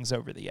sent things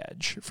over the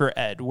edge for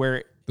Ed,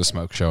 where The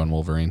smoke show and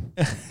Wolverine.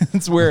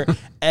 it's where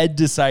Ed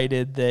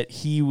decided that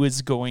he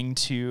was going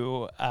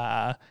to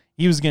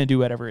do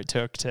whatever it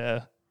took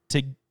to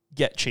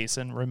get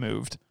Chasen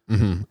removed.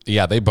 Mm-hmm.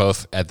 Yeah, they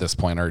both at this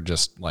point are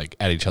just like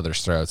at each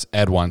other's throats.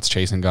 Ed wants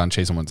Chasen gone.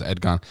 Chasen wants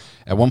Ed gone.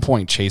 At one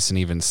point, Chasen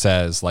even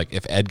says, like,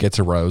 if Ed gets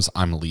a rose,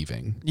 I'm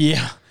leaving.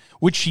 Yeah,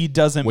 which he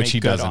doesn't. Which make he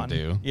good doesn't on.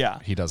 do. Yeah,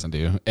 he doesn't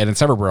do, and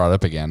it's never brought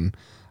up again.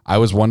 I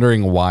was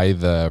wondering why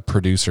the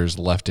producers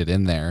left it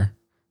in there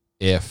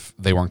if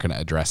they weren't going to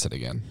address it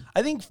again.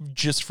 I think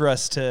just for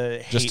us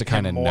to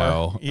kind of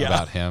know yeah.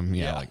 about him.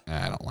 Yeah, Yeah. like,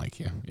 I don't like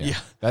you. Yeah.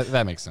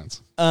 That makes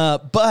sense.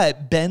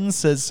 But Ben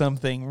says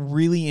something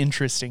really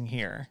interesting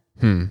here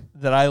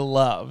that I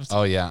loved.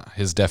 Oh yeah,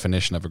 his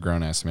definition of a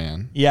grown ass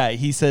man. Yeah,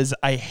 he says,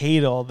 I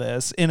hate all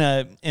this in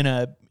a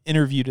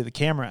interview to the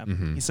camera.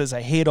 Mm-hmm. He says, I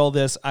hate all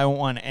this. I don't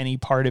want any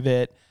part of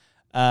it.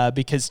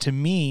 Because to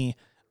me,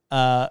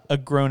 a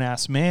grown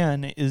ass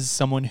man is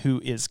someone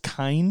who is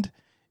kind,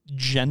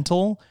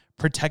 gentle,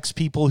 protects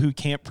people who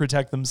can't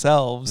protect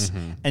themselves,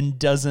 and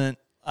doesn't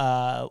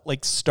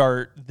like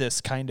start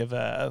this kind of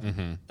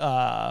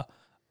a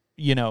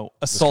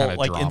assault, kind of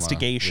like drama.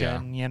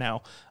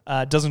 instigation,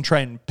 doesn't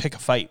try and pick a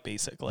fight,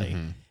 basically.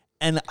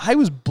 And I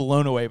was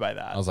blown away by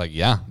that. I was like,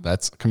 yeah,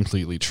 that's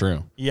completely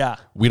true. Yeah.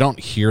 We don't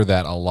hear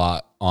that a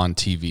lot on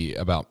TV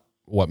about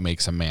what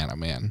makes a man a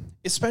man.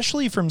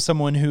 Especially from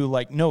someone who,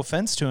 like, no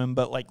offense to him,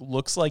 but like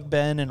looks like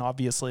Ben and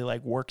obviously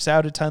like works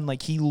out a ton.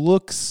 Like, he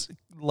looks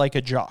like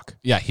a jock.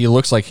 Yeah, he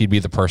looks like he'd be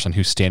the person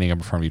who's standing up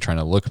in front of you trying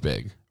to look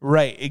big.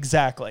 Right,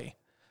 exactly.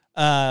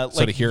 So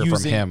to hear it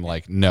from him,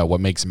 like, no,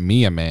 what makes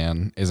me a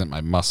man isn't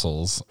my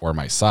muscles or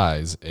my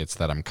size. It's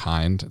that I'm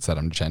kind. It's that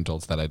I'm gentle.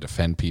 It's that I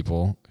defend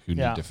people who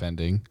need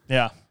defending.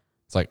 Yeah.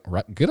 It's like,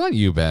 good on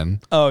you,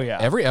 Ben. Oh, yeah.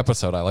 Every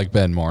episode, I like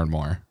Ben more and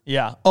more.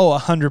 Yeah. Oh,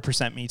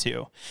 100% me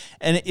too.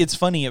 And it's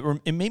funny.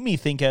 It made me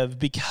think of,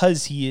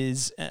 because he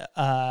is,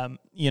 a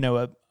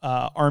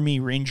Army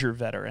Ranger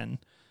veteran.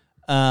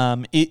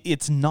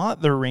 It's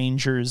not the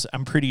Rangers,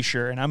 I'm pretty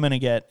sure, and I'm going to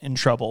get in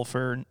trouble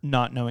for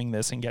not knowing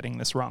this and getting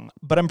this wrong,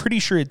 but I'm pretty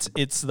sure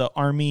it's the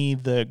Army,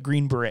 the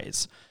Green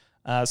Berets.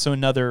 So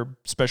another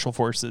special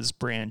forces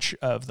branch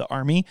of the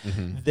Army.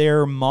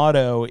 Their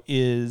motto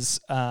is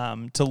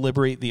to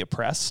liberate the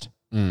oppressed.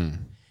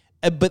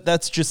 But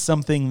that's just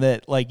something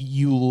that, like,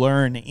 you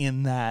learn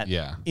in that,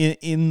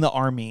 in the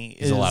Army.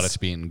 He's allowed it to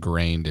be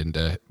ingrained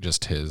into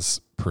just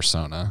his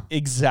persona.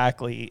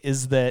 Exactly.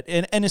 Is that,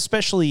 and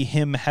especially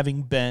him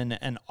having been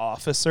an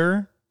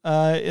officer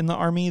in the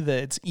Army,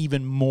 that it's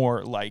even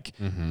more like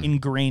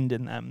ingrained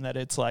in them, that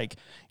it's like,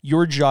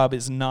 your job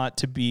is not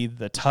to be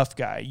the tough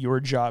guy. Your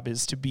job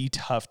is to be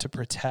tough to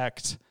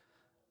protect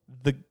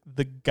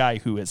the guy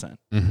who isn't,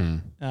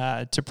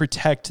 to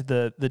protect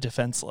the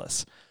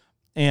defenseless.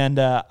 And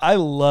I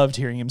loved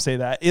hearing him say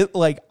that.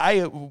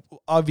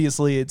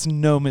 Obviously it's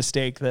no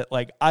mistake that,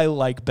 like, I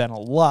like Ben a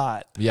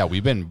lot. Yeah,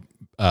 we've been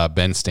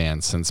Ben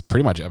stans since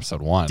pretty much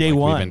episode 1. Day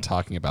one. We've been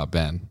talking about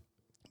Ben.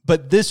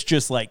 But this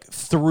just, like,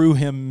 threw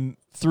him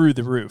through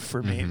the roof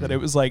for me. That it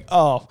was like,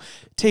 oh,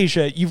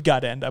 Tasha, you've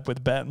got to end up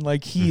with Ben.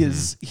 Like, he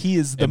is the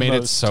most. It made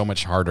it so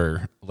much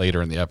harder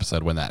later in the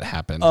episode when that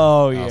happened.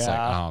 Oh, I was like,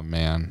 oh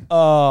man.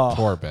 Oh,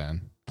 Poor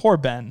Ben. Poor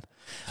Ben.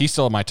 He's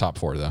still in my top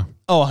 4 though.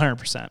 Oh,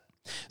 100%.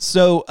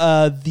 So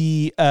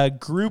the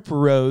group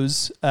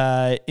rose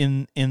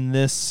in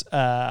this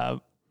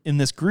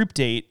group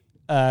date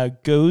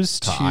goes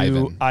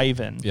to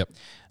Ivan. Yep.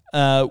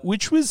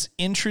 Which was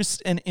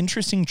an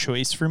interesting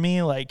choice for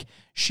me. Like,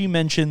 she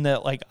mentioned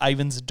that, like,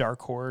 Ivan's a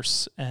dark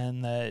horse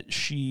and that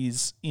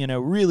she's,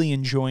 really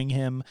enjoying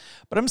him,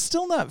 but I'm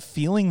still not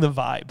feeling the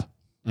vibe,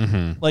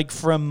 like,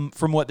 from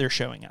what they're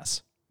showing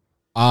us.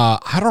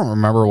 I don't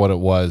remember what it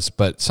was,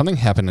 but something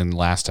happened in the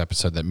last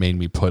episode that made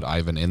me put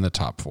Ivan in the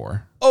top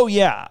 4. Oh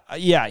yeah.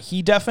 Yeah.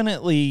 He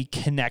definitely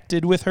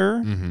connected with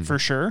her for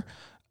sure.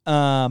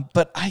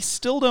 But I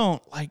still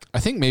don't like, I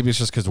think maybe it's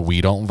just because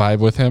we don't vibe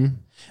with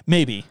him.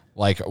 Maybe.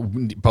 Like,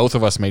 both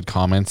of us made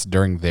comments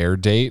during their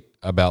date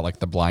about, like,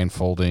 the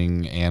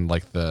blindfolding and,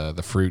 like,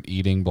 the fruit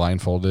eating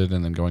blindfolded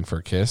and then going for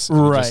a kiss.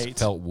 And right. It just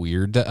felt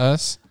weird to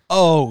us.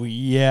 Oh,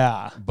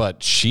 yeah.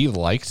 But she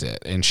liked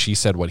it, and she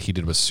said what he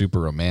did was super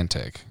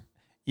romantic.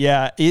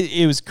 Yeah,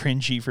 it was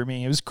cringy for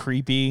me. It was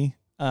creepy.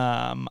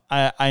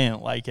 I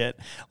didn't like it.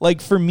 Like,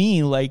 for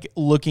me, like,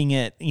 looking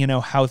at,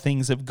 how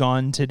things have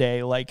gone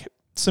today, like,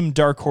 some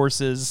dark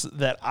horses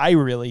that I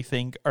really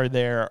think are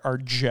there are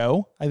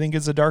Joe. I think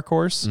is a dark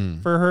horse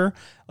for her.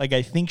 Like,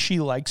 I think she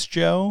likes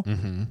Joe,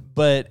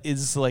 but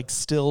is, like,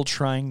 still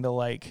trying to,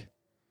 like,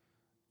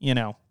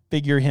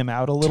 figure him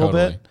out a little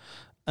bit.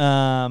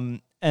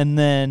 And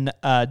then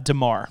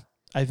Damar,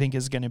 I think,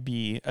 is going to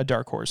be a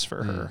dark horse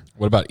for her.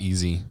 What about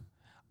Easy?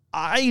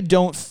 I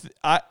don't.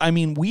 I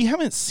mean, we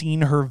haven't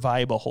seen her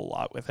vibe a whole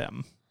lot with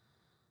him.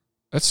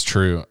 That's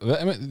true.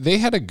 I mean, they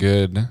had a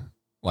good,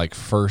 like,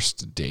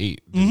 first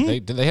date.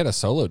 Did they had a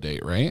solo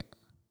date, right?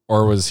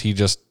 Or was he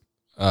just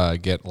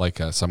get like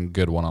some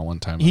good one-on-one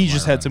time. He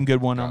just had some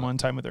good one-on-one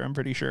time with her, I'm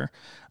pretty sure.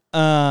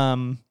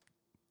 But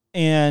I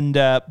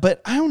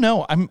don't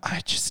know. I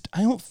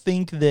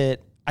think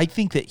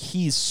that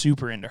he's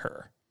super into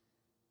her.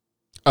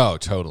 Oh,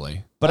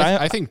 totally. But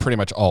I think pretty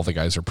much all the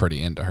guys are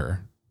pretty into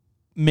her.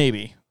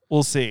 Maybe.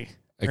 We'll see.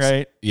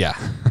 Right? Yeah.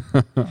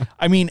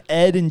 I mean,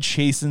 Ed and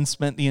Chasen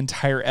spent the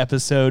entire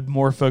episode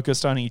more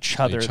focused on each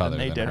other than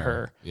they did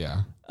her.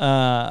 Yeah.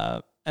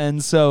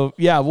 And so,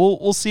 yeah,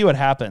 we'll see what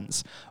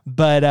happens.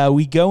 But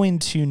we go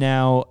into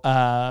now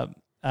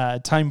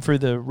time for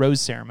the rose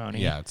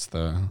ceremony. Yeah, it's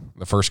the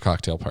first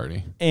cocktail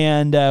party.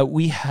 And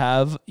we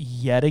have,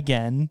 yet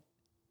again,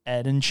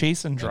 Ed and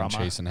Chasen drama.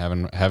 Ed and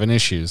Chasen having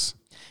issues.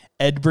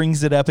 Ed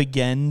brings it up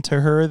again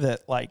to her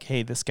that, like,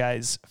 hey, this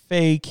guy's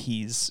fake.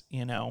 He's,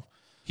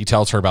 He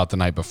tells her about the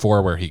night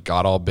before where he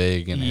got all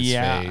big in his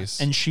face.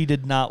 And she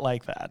did not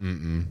like that.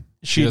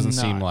 She doesn't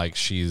seem like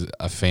she's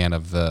a fan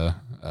of the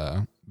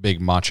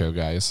big macho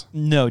guys.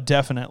 No,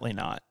 definitely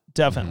not.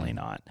 Definitely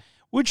not.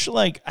 Which,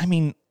 like, I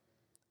mean,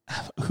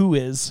 who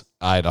is?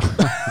 I don't.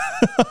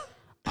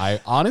 I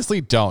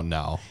honestly don't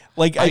know.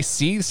 Like, I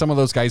see some of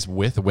those guys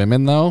with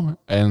women, though.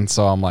 And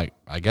so I'm like,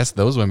 I guess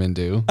those women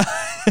do.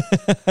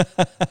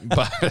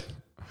 But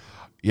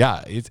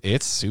yeah,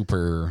 it's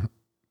super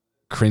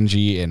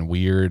cringy and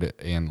weird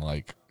and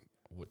like,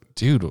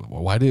 dude,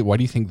 why do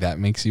you think that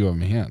makes you a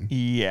man?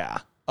 Yeah.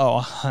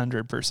 Oh,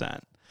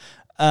 100%.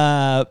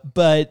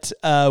 But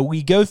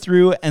we go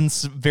through and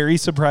very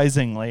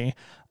surprisingly,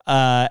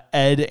 Ed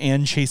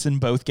and Chasen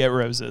both get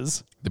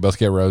roses. They both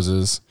get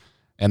roses.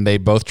 And they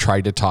both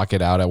tried to talk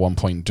it out at one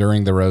point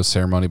during the rose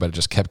ceremony, but it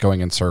just kept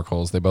going in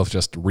circles. They both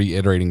just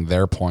reiterating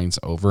their points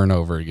over and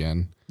over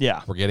again.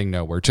 Yeah. We're getting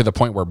nowhere, to the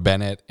point where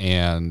Bennett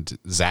and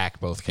Zach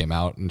both came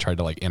out and tried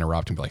to like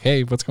interrupt and be like,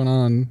 hey, what's going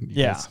on?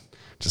 You guys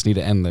just need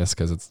to end this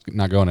because it's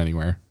not going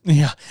anywhere.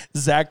 Yeah.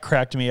 Zach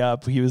cracked me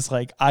up. He was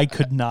like, I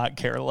could not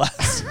care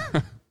less.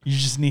 You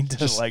just need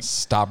to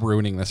stop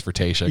ruining this for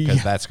Tayshia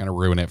because that's going to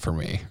ruin it for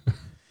me.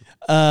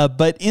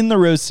 But in the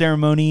rose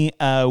ceremony,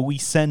 we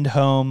send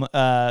home,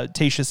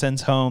 Tayshia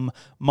sends home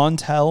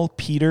Montel,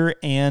 Peter,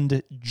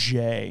 and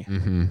Jay.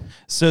 Mm-hmm.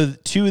 So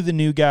 2 of the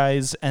new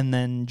guys and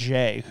then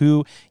Jay,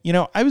 who,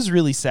 I was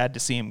really sad to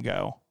see him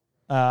go.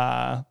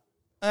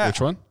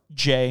 Which one?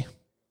 Jay.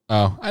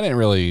 Oh, I didn't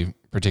really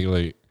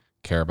particularly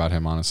care about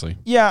him, honestly.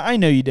 Yeah, I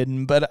know you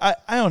didn't, but I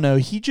don't know.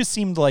 He just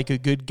seemed like a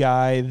good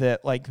guy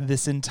that like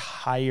this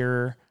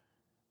entire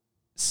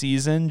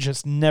season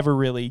just never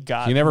really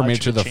got. He never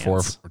made to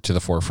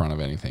the forefront of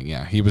anything.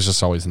 Yeah, he was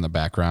just always in the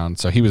background,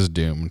 so he was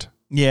doomed.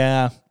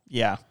 Yeah,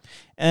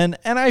 and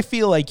I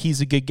feel like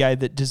he's a good guy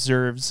that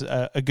deserves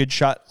a good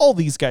shot. All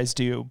these guys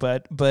do,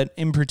 but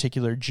in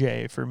particular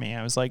Jay, for me,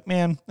 I was like,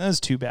 man, that was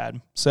too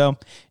bad. So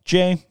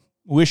Jay,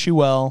 wish you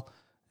well,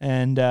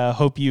 and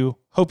hope you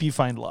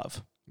find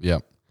love.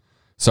 Yep.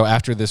 So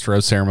after this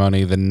rose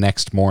ceremony, the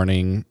next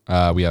morning,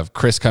 we have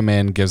Chris come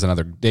in, gives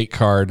another date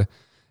card,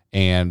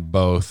 and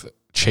both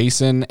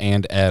Chasen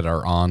and Ed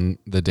are on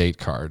the date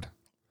card.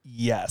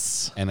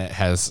 Yes. And it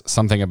has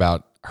something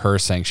about her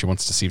saying she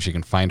wants to see if she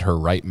can find her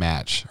right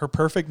match. Her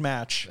perfect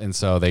match. And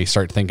so they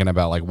start thinking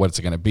about like, what's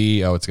it going to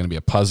be? Oh, it's going to be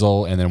a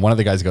puzzle. And then one of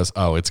the guys goes,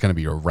 oh, it's going to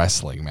be a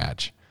wrestling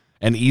match.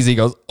 And Easy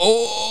goes,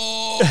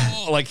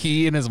 oh, like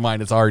he in his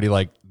mind, it's already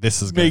like,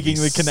 this is making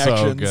the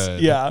connections. So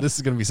good. Yeah. This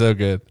is going to be so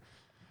good.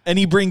 And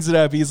he brings it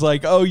up. He's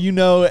like, oh,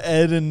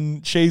 Ed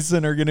and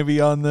Chasen are going to be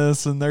on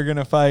this and they're going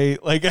to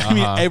fight. Like, I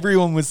mean,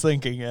 everyone was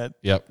thinking it.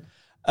 Yep.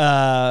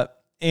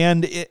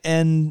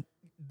 And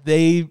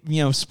they,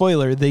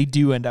 spoiler, they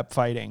do end up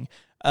fighting.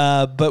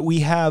 But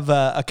we have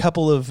a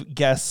couple of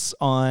guests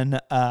on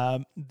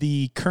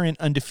the current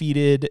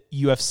undefeated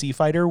UFC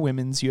fighter,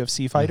 women's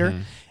UFC fighter.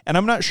 Mm-hmm. And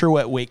I'm not sure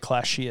what weight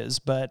class she is,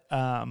 but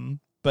I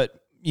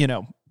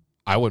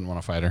wouldn't want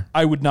to fight her.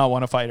 I would not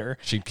want to fight her.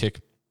 She'd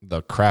kick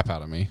the crap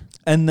out of me.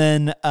 And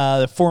then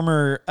the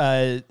former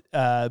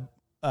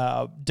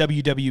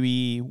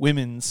WWE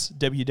women's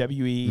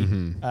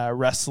WWE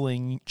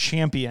wrestling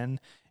champion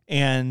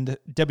and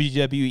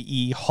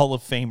WWE Hall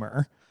of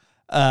Famer.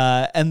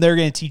 And they're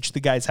going to teach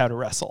the guys how to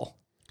wrestle.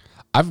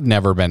 I've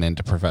never been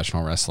into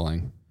professional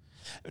wrestling.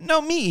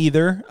 No, me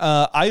either.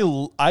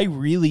 I'm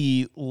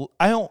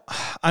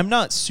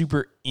not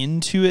super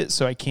into it,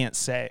 so I can't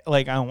say,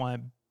 like, I don't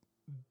want to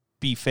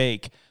be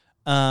fake.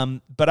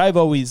 But I've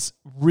always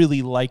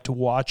really liked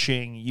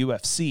watching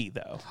UFC,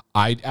 though.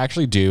 I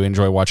actually do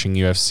enjoy watching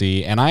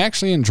UFC, and I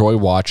actually enjoy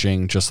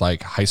watching just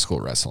like high school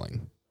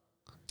wrestling.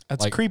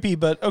 That's creepy,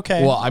 but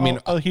okay. Well, I mean,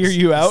 I'll hear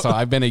you out. So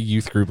I've been a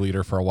youth group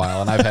leader for a while,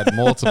 and I've had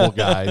multiple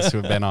guys who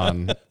have been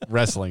on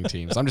wrestling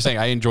teams. I'm just saying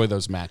I enjoy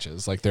those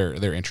matches. Like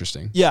they're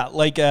interesting. Yeah,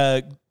 like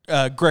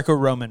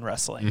Greco-Roman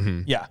wrestling.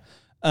 Mm-hmm. Yeah.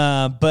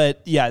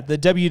 But yeah, the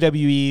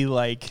WWE,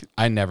 like,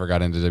 I never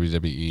got into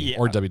WWE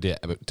or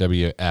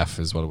WWF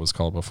is what it was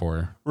called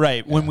before.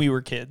 Right. Yeah. When we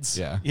were kids.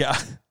 Yeah. Yeah.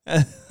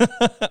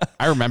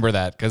 I remember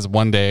that because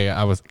one day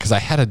I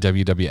had a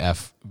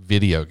WWF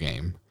video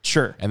game.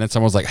 Sure. And then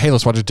someone was like, hey,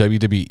 let's watch a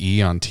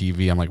WWE on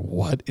TV. I'm like,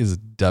 what is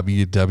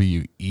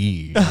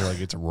WWE? They're like,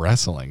 it's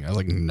wrestling. I was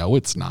like, no,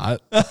 it's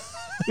not.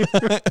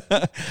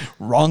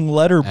 Wrong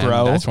letter,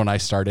 bro. And that's when I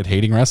started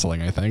hating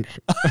wrestling, I think.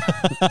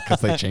 Because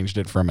they changed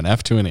it from an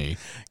F to an E.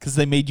 Because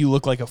they made you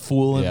look like a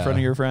fool in front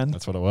of your friend.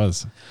 That's what it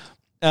was.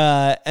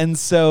 And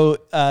so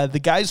the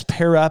guys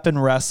pair up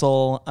and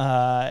wrestle,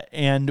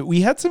 and we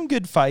had some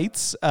good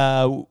fights,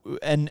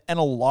 and a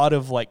lot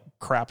of like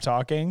crap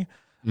talking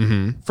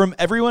from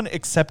everyone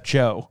except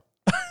Joe.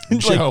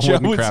 Joe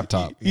wouldn't crap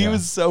talk. He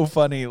was so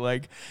funny.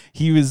 Like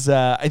he was,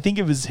 I think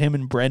it was him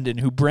and Brendan,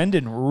 who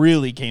Brendan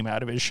really came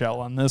out of his shell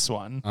on this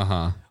one.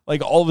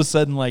 Like all of a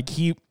sudden, like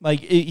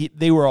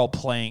they were all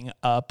playing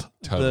up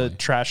the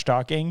trash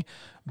talking.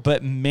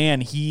 But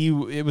man,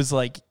 it was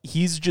like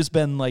he's just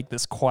been like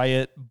this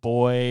quiet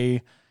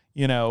boy,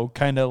 you know,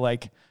 kind of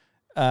like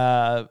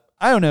I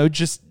don't know,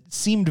 just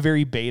seemed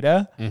very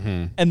beta.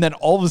 And then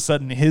all of a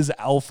sudden his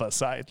alpha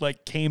side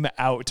like came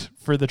out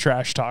for the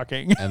trash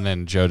talking. And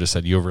then Joe just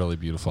said, you have really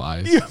beautiful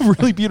eyes. You have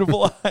really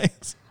beautiful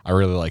eyes. I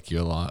really like you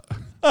a lot.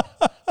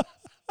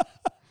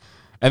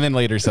 And then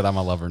later said, I'm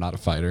a lover, not a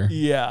fighter.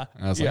 Yeah.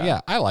 And I was like,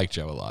 yeah, I like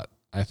Joe a lot.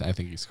 I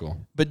think he's cool.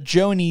 But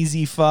Joe and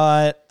Easy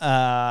fought.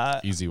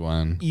 Easy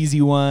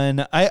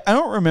one. I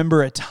don't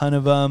remember a ton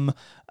of them.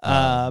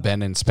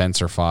 Ben and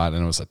Spencer fought,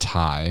 and it was a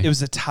tie. It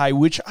was a tie,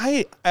 which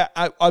I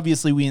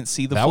obviously we didn't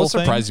see the full thing. That was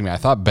surprising me. I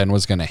thought Ben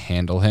was going to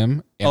handle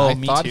him. And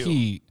me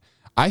too.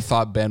 I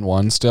thought Ben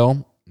won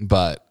still,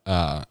 but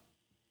I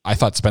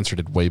thought Spencer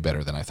did way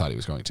better than I thought he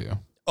was going to.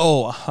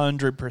 Oh,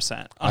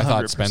 100%. I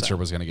thought Spencer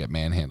was going to get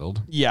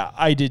manhandled. Yeah,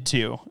 I did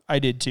too.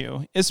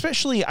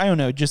 Especially, I don't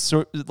know, just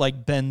sort of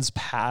like Ben's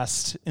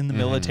past in the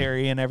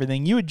military and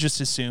everything. You would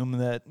just assume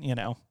that, you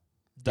know,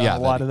 done a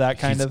lot of that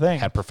kind of thing.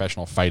 Had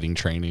professional fighting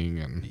training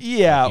and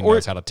he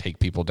knows how to take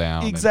people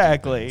down.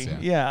 Exactly.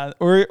 Yeah.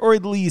 Or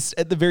at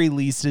the very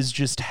least has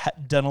just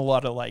done a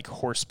lot of like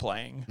horse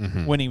playing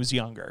when he was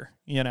younger,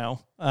 you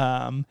know?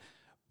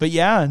 But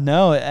yeah,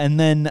 no. And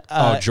then,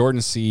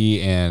 Jordan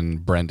C.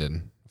 and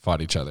Brendan fought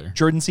each other.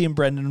 Jordan C. and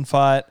Brendan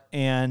fought,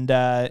 and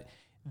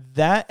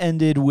that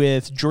ended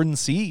with Jordan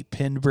C.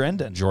 pinned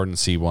Brendan. Jordan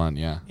C. won,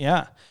 yeah.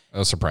 Yeah. That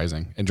was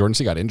surprising. And Jordan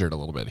C. got injured a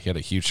little bit. He had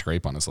a huge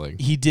scrape on his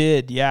leg. He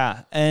did,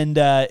 yeah. And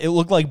it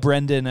looked like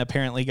Brendan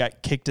apparently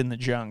got kicked in the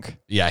junk.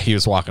 Yeah, he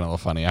was walking a little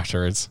funny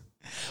afterwards.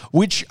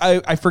 Which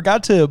I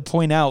forgot to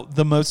point out,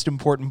 the most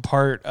important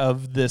part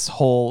of this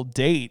whole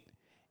date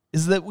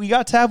is that we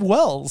got to have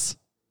Wells.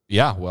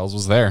 Yeah, Wells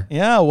was there.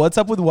 Yeah, what's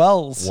up with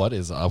Wells? What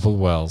is up with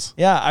Wells?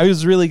 Yeah, I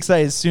was really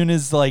excited. As soon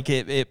as like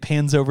it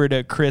pans over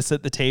to Chris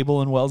at the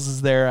table and Wells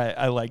is there,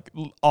 I like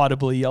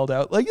audibly yelled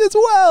out like, it's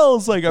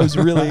Wells. Like I was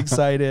really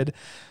excited.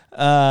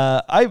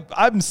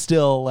 I'm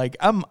still like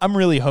I'm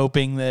really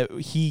hoping that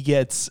he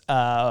gets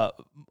a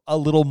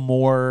little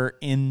more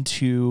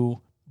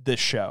into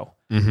this show.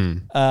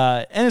 And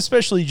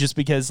especially just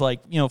because like,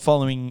 you know,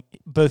 following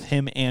both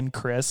him and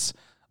Chris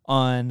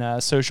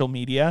on social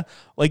media,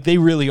 like they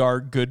really are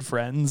good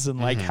friends and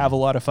like have a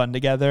lot of fun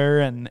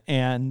together, and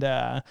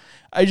I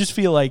just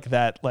feel like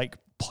that like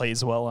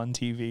plays well on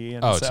TV.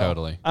 And so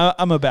totally.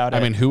 I'm about it.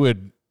 I mean, who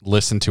would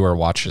listen to or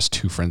watch just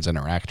two friends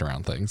interact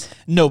around things?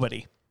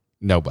 Nobody.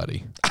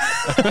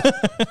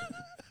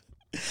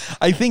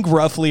 I think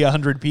roughly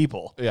 100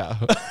 people. Yeah,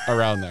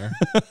 around there.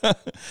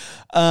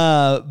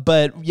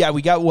 But yeah,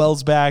 we got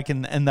Wells back,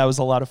 and that was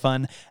a lot of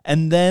fun.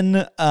 And then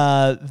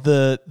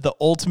the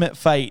ultimate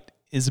fight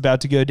is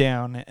about to go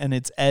down, and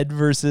it's Ed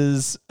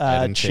versus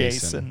Ed and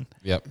Chase.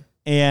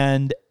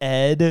 And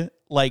Ed,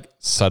 like,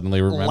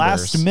 suddenly remembers.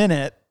 Last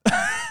minute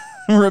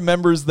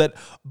remembers that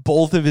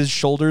both of his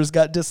shoulders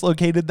got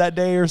dislocated that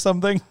day or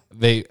something.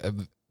 They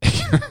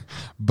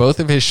both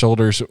of his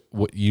shoulders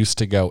used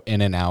to go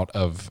in and out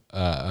of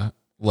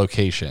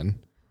location.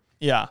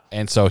 Yeah.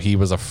 And so he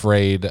was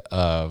afraid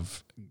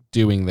of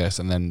doing this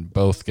and then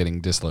both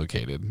getting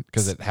dislocated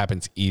because it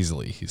happens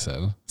easily, he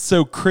said.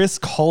 So Chris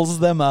calls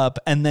them up,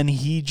 and then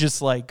he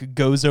just like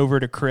goes over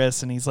to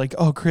Chris and he's like,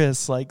 oh,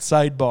 Chris, like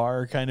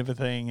sidebar kind of a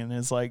thing. And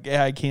is like,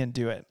 yeah, I can't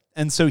do it.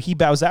 And so he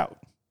bows out.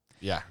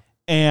 Yeah.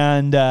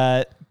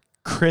 And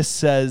Chris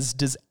says,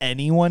 does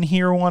anyone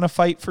here want to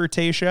fight for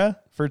Tayshia,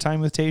 for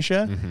time with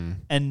Tayshia?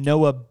 And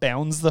Noah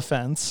bounds the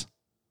fence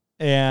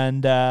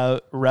and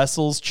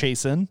wrestles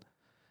Chasen.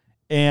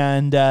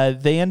 And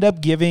they end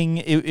up giving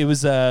it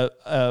was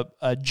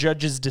a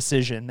judge's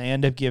decision. They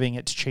end up giving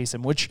it to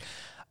Chasen, which,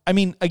 I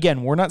mean,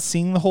 again, we're not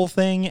seeing the whole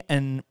thing.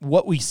 And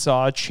what we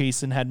saw,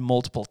 Chasen had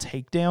multiple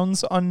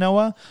takedowns on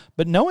Noah,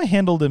 but Noah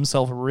handled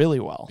himself really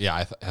well. Yeah,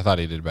 I thought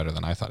he did better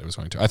than I thought he was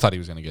going to. I thought he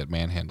was going to get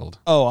manhandled.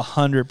 Oh,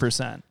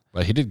 100%.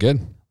 But he did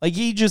good. Like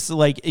he just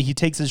like he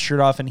takes his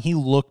shirt off and he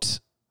looked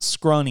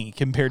scrawny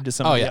compared to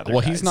some of the other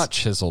guys. He's not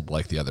chiseled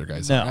like the other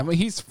guys. No. I mean,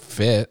 he's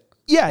fit.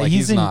 Yeah, like,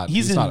 he's not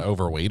not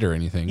overweight or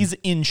anything. He's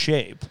in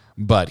shape.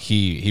 But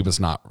he was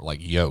not like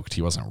yoked.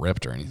 He wasn't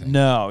ripped or anything.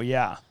 No,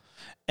 yeah.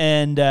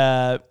 And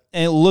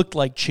it looked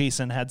like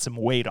Chasen had some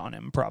weight on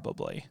him,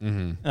 probably.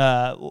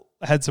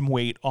 Had some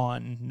weight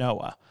on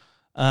Noah.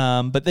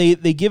 But they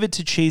give it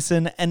to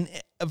Chasen, and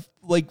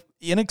like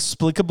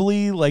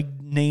inexplicably like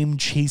name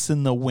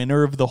Chasen the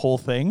winner of the whole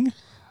thing.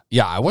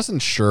 Yeah, I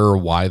wasn't sure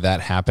why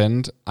that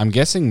happened. I'm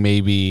guessing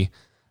maybe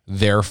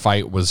their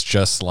fight was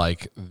just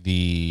like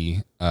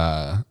the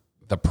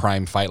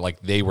prime fight,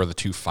 like they were the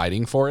two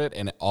fighting for it,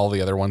 and all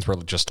the other ones were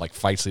just like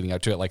fights leading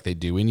up to it, like they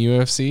do in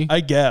UFC. I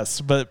guess,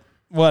 but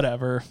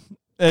whatever.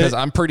 Because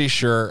I'm pretty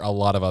sure a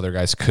lot of other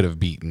guys could have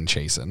beaten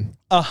Chasen.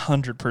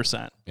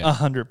 100%.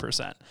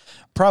 100%.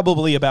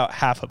 Probably about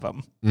half of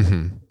them.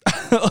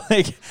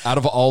 Like out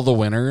of all the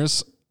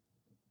winners,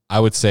 I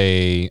would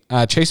say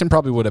Chasen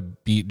probably would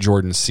have beat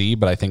Jordan C,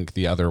 but I think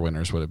the other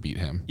winners would have beat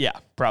him. Yeah,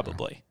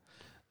 probably.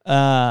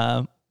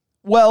 But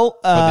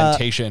then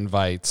Tasha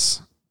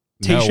invites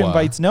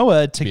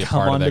Noah to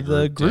come onto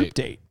the group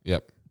date.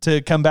 Yep. To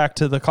come back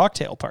to the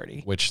cocktail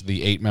party. Which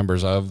the 8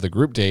 members of the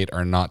group date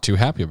are not too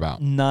happy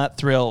about. Not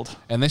thrilled.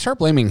 And they start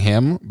blaming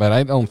him, but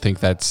I don't think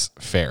that's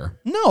fair.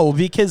 No,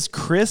 because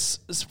Chris,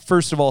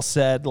 first of all,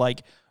 said,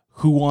 like,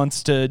 who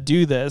wants to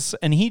do this?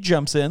 And he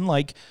jumps in,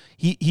 like,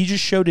 he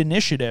just showed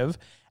initiative.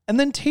 And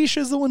then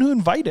Tasha's the one who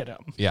invited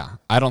him. Yeah,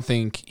 I don't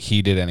think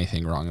he did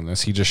anything wrong in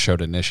this. He just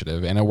showed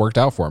initiative, and it worked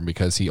out for him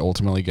because he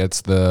ultimately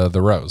gets the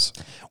rose.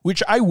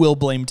 Which I will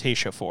blame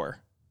Tasha for.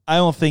 I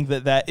don't think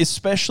that,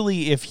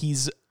 especially if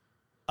he's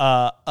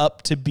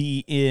up to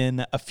be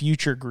in a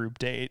future group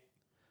date,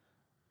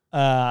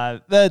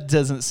 that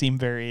doesn't seem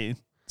very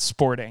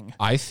sporting.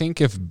 I think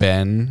if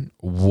Ben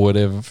would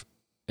have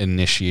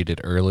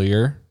initiated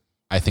earlier,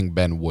 I think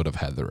Ben would have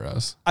had the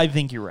rose. I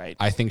think you're right.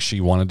 I think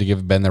she wanted to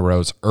give Ben the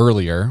rose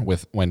earlier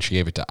when she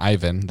gave it to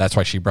Ivan. That's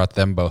why she brought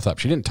them both up.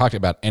 She didn't talk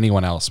about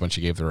anyone else when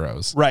she gave the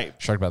rose. Right.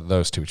 She talked about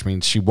those two, which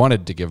means she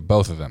wanted to give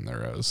both of them the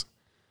rose.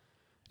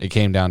 It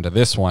came down to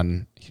this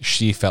one.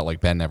 She felt like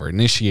Ben never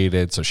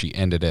initiated, so she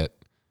ended it.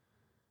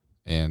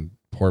 And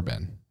poor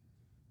Ben.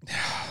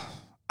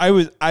 I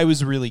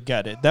was really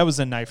gutted. That was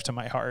a knife to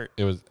my heart.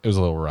 It was a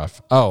little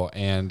rough. Oh,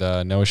 and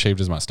Noah shaved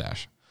his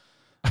mustache.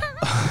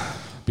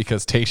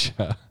 Because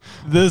Tasha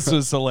this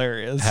was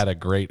hilarious. Had a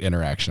great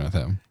interaction with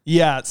him.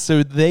 Yeah,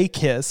 so they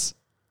kiss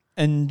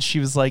and she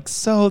was like,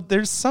 so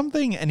there's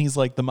something, and he's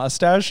like, the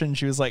mustache, and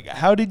she was like,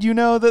 how did you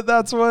know that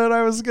that's what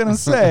I was gonna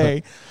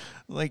say?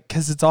 Like,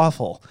 because it's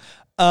awful.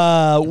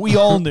 We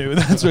all knew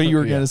that's what you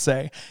were gonna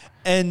say.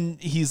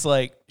 And she was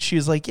like,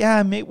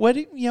 yeah, mate,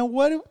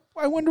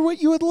 I wonder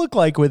what you would look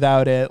like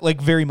without it.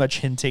 Like, very much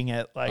hinting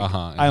at, like,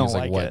 I don't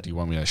like what, it. Do you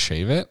want me to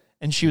shave it?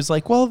 And she was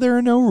like, well, there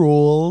are no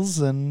rules,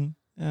 and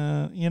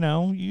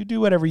you do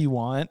whatever you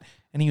want.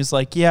 And he was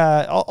like,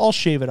 yeah, I'll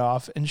shave it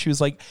off. And she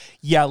was like,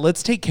 yeah,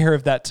 let's take care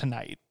of that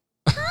tonight.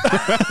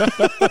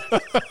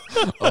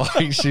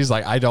 She's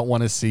like, I don't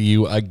want to see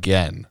you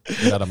again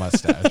without a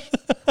mustache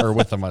or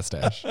with a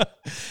mustache.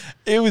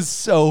 It was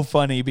so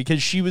funny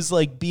because she was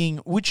like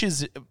which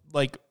is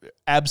like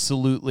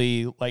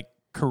absolutely like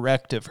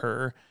correct of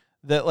her,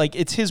 that like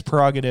it's his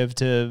prerogative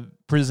to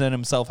present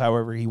himself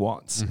however he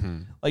wants. Mm-hmm.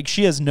 Like,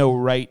 she has no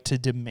right to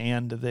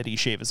demand that he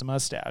shave his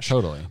mustache.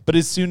 Totally. But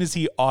as soon as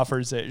he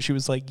offers it, she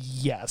was like,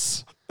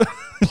 yes.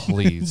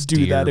 Please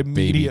do that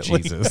immediately.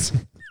 Baby Jesus.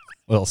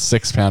 Little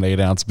 6 pound, 8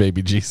 ounce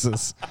baby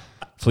Jesus.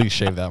 Please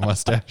shave that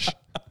mustache.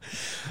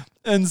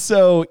 And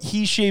so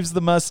he shaves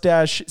the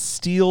mustache,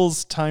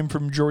 steals time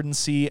from Jordan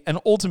C, and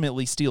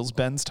ultimately steals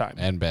Ben's time.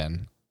 And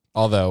Ben.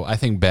 Although I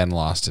think Ben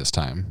lost his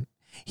time.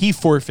 He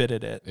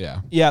forfeited it. Yeah.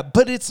 Yeah,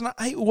 but it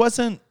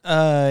wasn't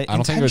I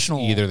don't think it was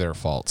either their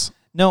faults.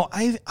 No,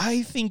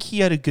 I think he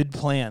had a good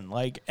plan,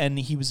 and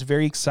he was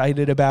very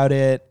excited about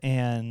it,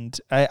 and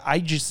I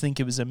just think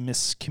it was a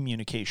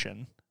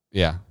miscommunication.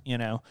 Yeah.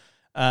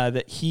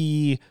 That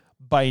he,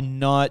 by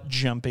not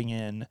jumping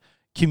in,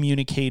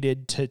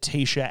 communicated to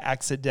Tasha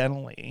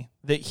accidentally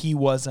that he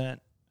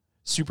wasn't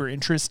super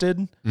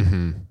interested.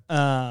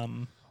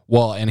 Mm-hmm.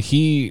 Well, and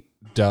he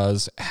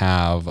does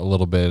have a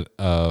little bit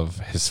of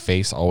his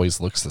face always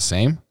looks the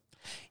same.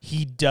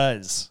 He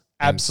does.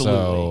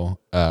 Absolutely.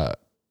 So,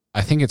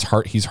 I think it's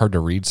hard. He's hard to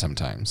read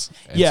sometimes.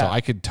 And yeah. So I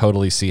could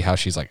totally see how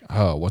she's like,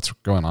 oh, what's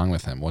going on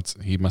with him?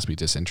 He must be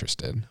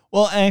disinterested.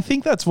 Well, and I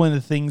think that's one of the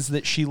things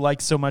that she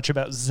likes so much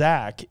about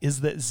Zach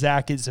is that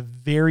Zach is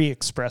very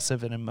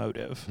expressive and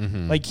emotive.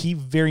 Mm-hmm. Like, he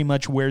very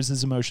much wears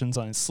his emotions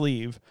on his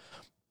sleeve.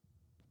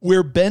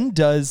 Where Ben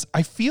does,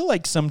 I feel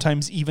like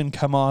sometimes even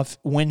come off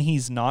when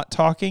he's not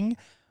talking,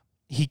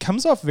 he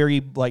comes off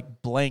very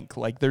like blank,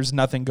 like there's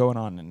nothing going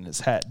on in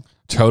his head.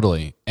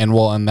 Totally. And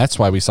that's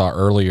why we saw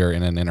earlier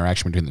in an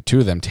interaction between the two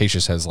of them,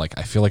 Tasha says, like,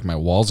 I feel like my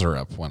walls are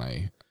up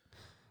when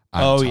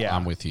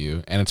I'm with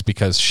you. And it's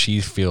because she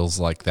feels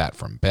like that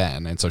from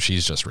Ben. And so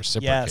she's just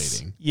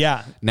reciprocating.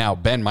 Yes. Yeah. Now,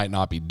 Ben might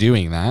not be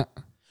doing that.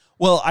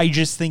 Well, I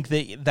just think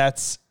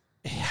that's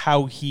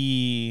how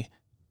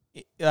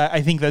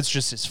I think that's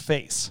just his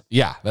face.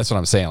 Yeah, that's what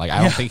I'm saying. Like,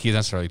 I don't think he's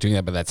necessarily doing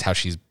that, but that's how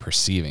she's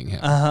perceiving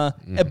him.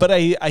 Mm-hmm. But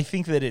I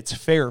think that it's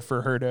fair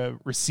for her to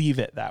receive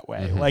it that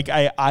way. Mm-hmm. Like,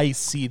 I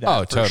see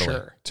that for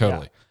sure.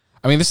 Totally. Yeah.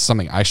 I mean, this is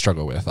something I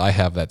struggle with. I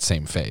have that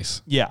same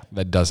face. Yeah.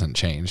 That doesn't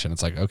change. And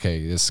it's like,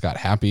 okay, this got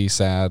happy,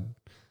 sad,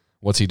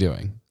 What's he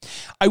doing?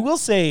 I will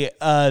say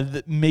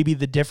maybe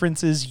the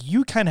difference is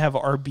you kind of have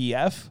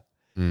RBF.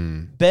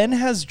 Ben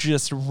has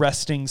just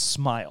resting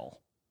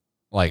smile.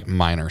 Like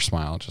minor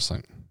smile, just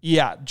like.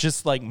 Yeah,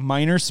 just like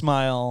minor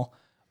smile,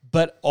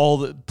 but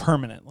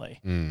permanently.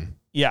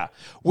 Yeah,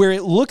 where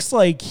it looks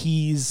like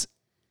he's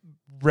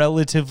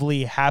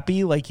relatively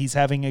happy, like he's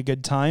having a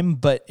good time,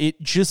 but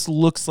it just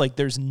looks like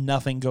there's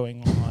nothing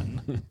going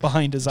on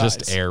behind his eyes.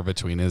 Just air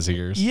between his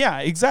ears. Yeah,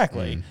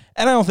 exactly.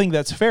 And I don't think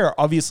that's fair.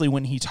 Obviously,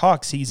 when he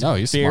talks, he's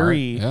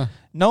very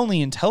not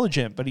only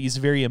intelligent, but he's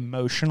very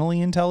emotionally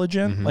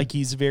intelligent. Like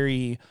he's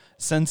very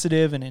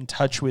sensitive and in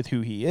touch with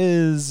who he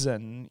is,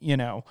 and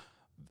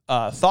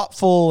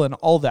thoughtful and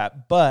all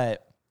that.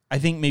 But I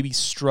think maybe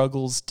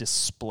struggles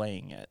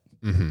displaying it.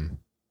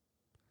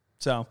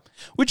 So,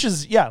 which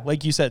is,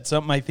 like you said,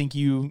 something I think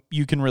you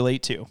can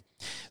relate to.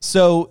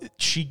 So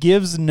she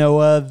gives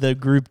Noah the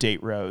group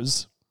date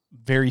rose,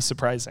 very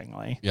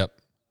surprisingly. Yep.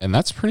 And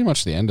that's pretty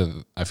much the end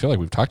of, I feel like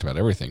we've talked about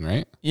everything,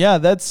 right? Yeah,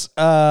 that's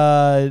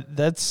the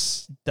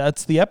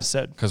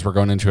episode. Because we're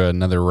going into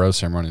another rose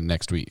ceremony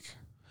next week.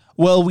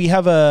 Well,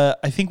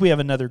 I think we have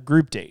another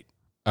group date.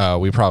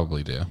 We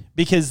probably do.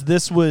 Because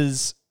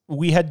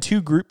we had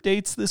 2 group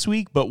dates this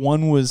week, but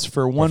one was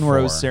for one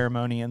rose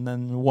ceremony and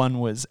then one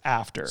was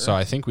after. So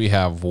I think we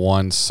have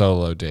one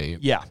solo date.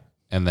 Yeah.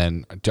 And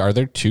then are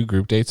there 2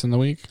 group dates in the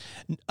week?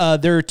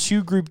 There are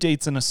 2 group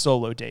dates and a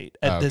solo date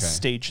at this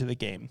stage of the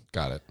game.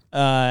 Got it.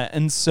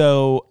 And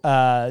so,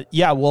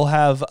 we'll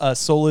have a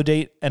solo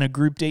date and a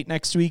group date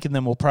next week, and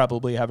then we'll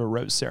probably have a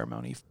rose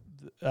ceremony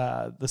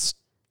the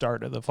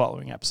start of the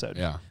following episode.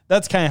 Yeah.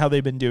 That's kind of how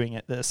they've been doing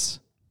it this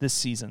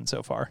season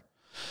so far.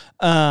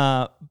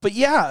 But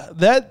yeah,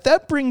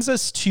 that brings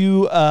us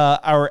to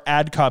our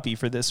ad copy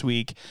for this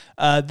week.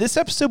 This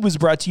episode was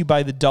brought to you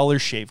by the Dollar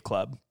Shave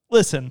Club.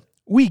 Listen,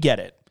 we get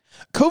it.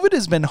 COVID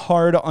has been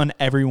hard on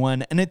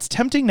everyone, and it's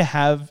tempting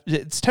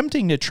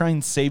to try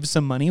and save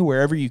some money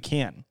wherever you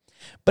can.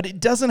 But it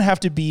doesn't have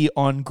to be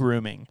on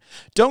grooming.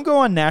 Don't go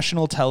on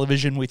national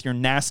television with your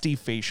nasty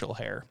facial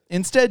hair.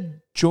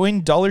 Instead,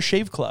 join Dollar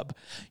Shave Club.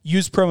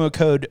 Use promo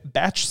code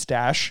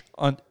BATCHSTASH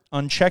on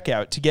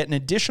checkout to get an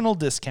additional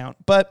discount,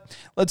 but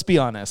let's be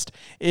honest,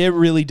 it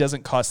really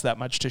doesn't cost that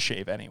much to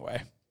shave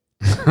anyway.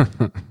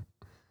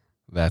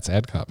 That's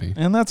ad copy.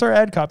 And that's our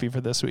ad copy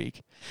for this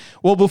week.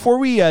 Well, before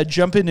we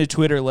jump into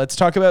Twitter, let's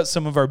talk about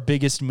some of our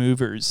biggest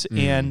movers.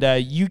 And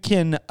you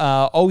can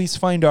always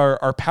find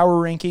our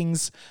power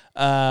rankings,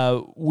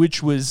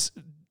 which was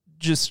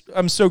just,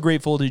 I'm so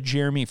grateful to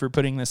Jeremy for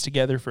putting this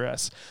together for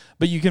us.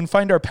 But you can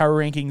find our power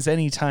rankings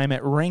anytime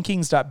at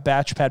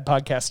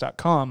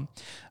rankings.batchpadpodcast.com.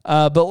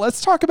 But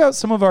let's talk about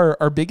some of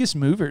our biggest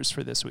movers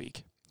for this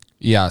week.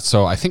 Yeah,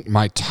 so I think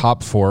my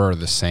top 4 are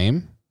the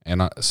same.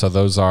 And so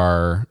those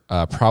are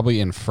probably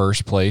in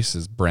first place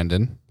is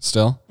Brendan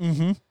still.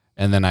 And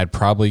then I'd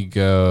probably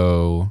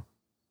go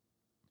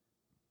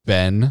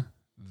Ben,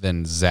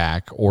 then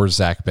Zach, or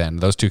Zach Ben.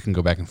 Those 2 can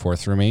go back and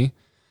forth for me.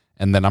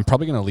 And then I'm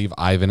probably going to leave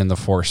Ivan in the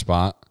 4th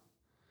spot.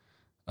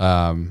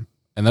 And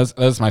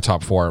that's my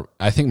top 4.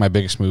 I think my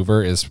biggest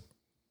mover is,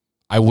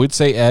 I would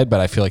say Ed, but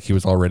I feel like he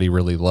was already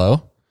really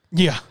low.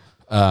 Yeah.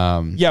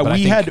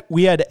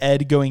 We had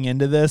Ed going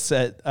into this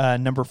at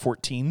number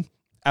 14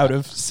 out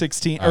of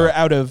 16 or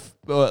out of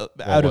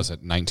was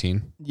it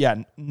 19?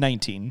 Yeah,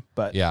 19.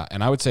 But yeah,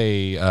 and I would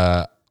say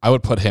I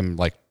would put him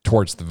like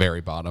towards the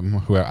very bottom.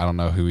 Who I don't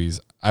know who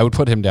he's. I would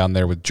put him down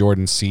there with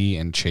Jordan C.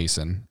 and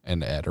Chasen,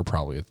 and Ed are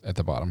probably at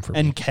the bottom for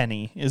me. And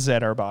Kenny is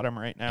at our bottom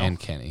right now. And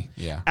Kenny,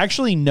 yeah.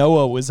 Actually,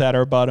 Noah was at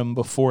our bottom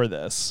before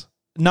this.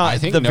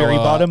 Not the very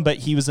bottom, but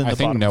he was in the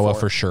bottom. I think Noah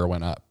for sure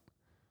went up.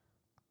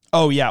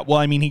 Oh, yeah. Well,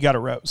 I mean, he got a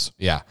rose.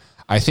 Yeah.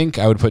 I think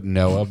I would put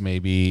Noah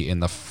maybe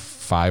in the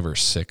 5 or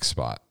 6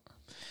 spot.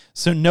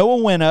 So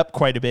Noah went up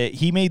quite a bit.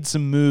 He made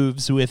some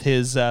moves with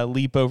his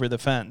leap over the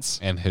fence.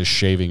 And his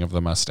shaving of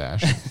the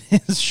mustache.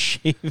 His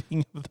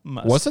shaving of the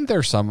mustache. Wasn't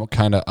there some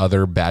kind of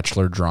other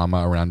Bachelor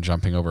drama around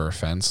jumping over a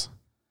fence?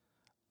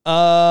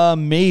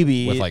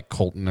 Maybe. With like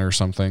Colton or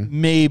something?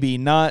 Maybe.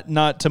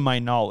 Not to my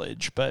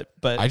knowledge, but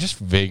I just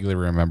vaguely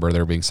remember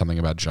there being something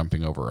about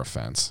jumping over a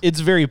fence. It's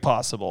very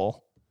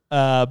possible.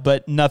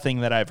 But nothing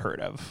that I've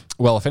heard of.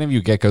 Well, if any of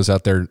you geckos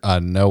out there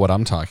know what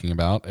I'm talking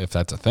about, if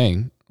that's a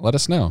thing, let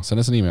us know. Send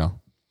us an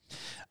email.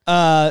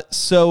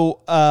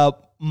 So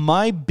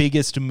my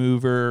biggest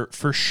mover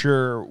for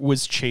sure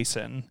was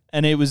Chasen,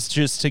 and it was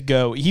just to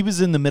go. He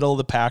was in the middle of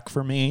the pack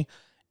for me,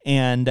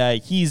 and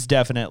he's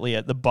definitely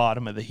at the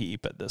bottom of the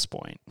heap at this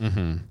point.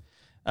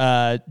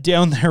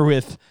 Down there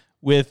with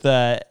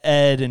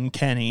Ed and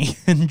Kenny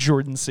and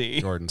Jordan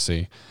C.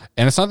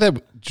 And it's not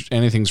that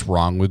anything's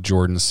wrong with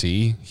Jordan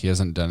C. He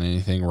hasn't done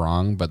anything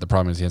wrong, but the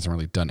problem is he hasn't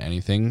really done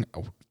anything.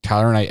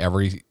 Tyler and I,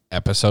 every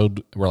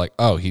episode, we're like,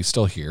 oh, he's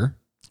still here.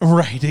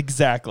 Right,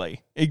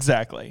 exactly.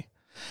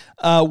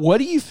 What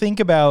do you think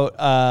about,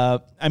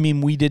 I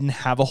mean, we didn't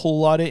have a whole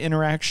lot of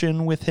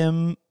interaction with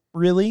him,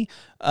 really,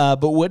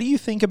 but what do you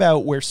think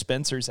about where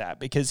Spencer's at?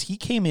 Because he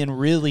came in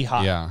really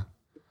hot. Yeah.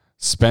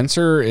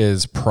 Spencer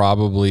is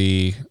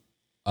probably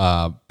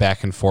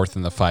back and forth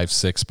in the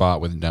 5-6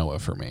 spot with Noah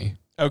for me.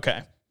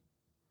 Okay.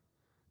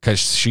 Because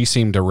she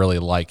seemed to really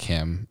like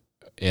him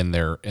in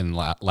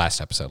last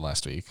episode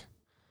last week.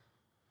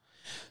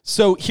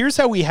 So here's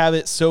how we have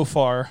it so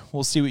far.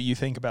 We'll see what you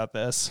think about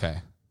this.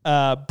 Okay.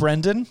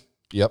 Brendan.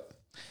 Yep.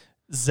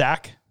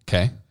 Zach.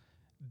 Okay.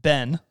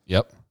 Ben.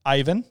 Yep.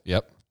 Ivan.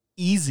 Yep.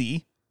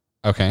 Easy.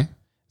 Okay.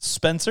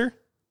 Spencer.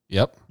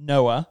 Yep.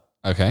 Noah.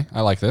 Okay.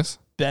 I like this.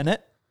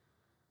 Bennett.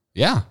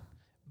 Yeah.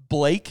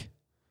 Blake.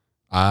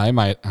 I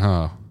might.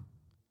 Oh.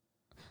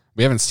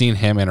 We haven't seen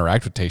him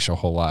interact with Tayshia a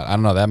whole lot. I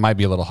don't know. That might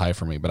be a little high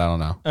for me, but I don't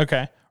know.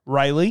 Okay.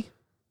 Riley.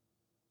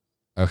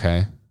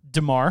 Okay.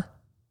 DeMar.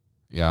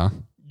 Yeah.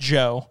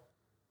 Joe.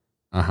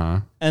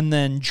 Uh-huh. And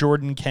then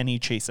Jordan, Kenny,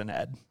 Chase, and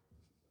Ed.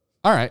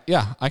 All right.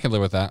 Yeah, I can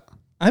live with that.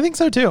 I think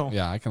so too.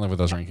 Yeah, I can live with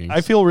those rankings.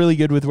 I feel really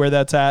good with where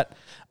that's at.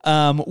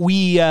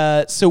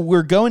 So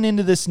we're going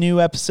into this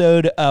new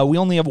episode. We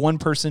only have one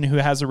person who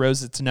has a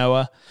rose. It's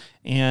Noah,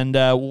 and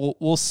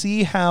we'll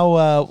see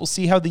how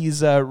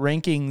these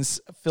rankings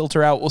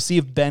filter out. We'll see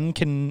if Ben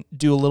can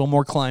do a little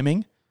more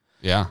climbing.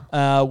 Yeah.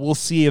 We'll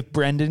see if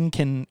Brendan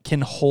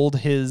can hold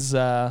his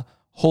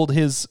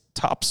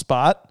top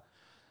spot,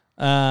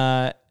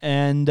 and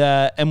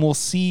we'll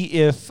see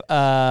if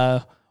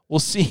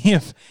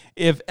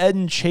if Ed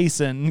and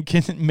Chasen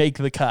can make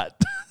the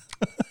cut.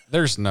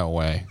 There's no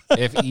way.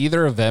 If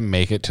either of them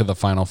make it to the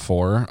final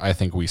four, I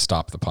think we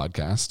stop the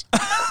podcast.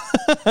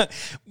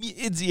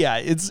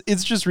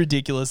 It's just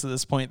ridiculous at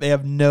this point. They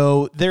have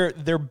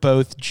they're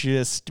both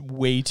just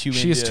way too.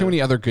 She has too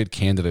many other good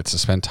candidates to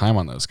spend time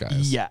on those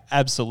guys. Yeah,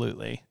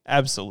 absolutely.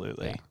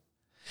 Yeah.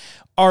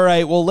 All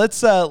right, well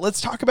let's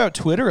talk about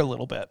Twitter a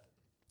little bit.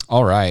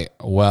 All right.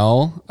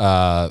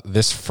 Well,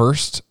 this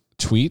first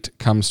tweet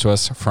comes to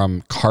us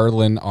from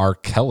Carlin R.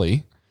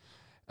 Kelly.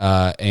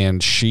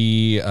 And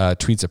she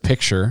tweets a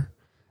picture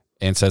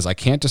and says, I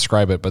can't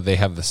describe it, but they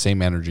have the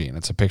same energy. And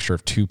it's a picture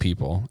of two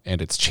people,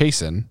 and it's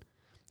Chasen,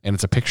 and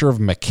it's a picture of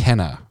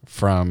McKenna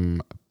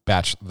from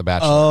The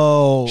Bachelor.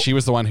 Oh, she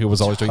was the one who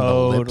was always doing the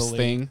lips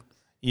thing.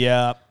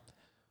 Yeah.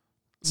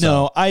 So,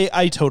 no,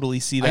 I totally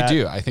see that. I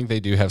do. I think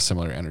they do have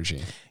similar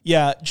energy.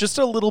 Yeah, just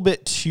a little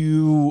bit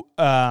too...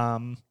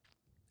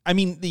 I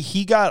mean,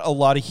 he got a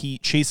lot of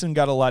heat. Chasen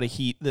got a lot of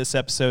heat this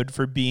episode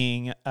for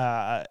being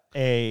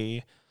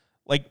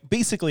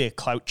basically a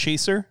clout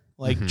chaser,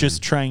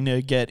 just trying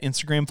to get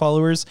Instagram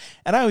followers.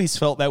 And I always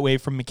felt that way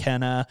from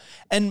McKenna.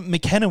 And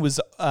McKenna was,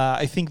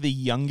 I think, the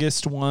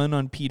youngest one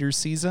on Peter's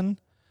season,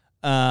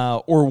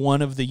 or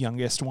one of the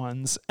youngest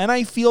ones. And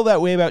I feel that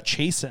way about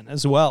Chasen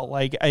as well.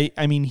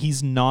 I mean,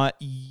 he's not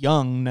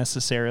young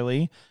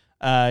necessarily.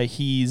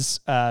 He's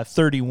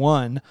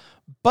 31,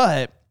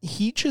 but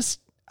he just,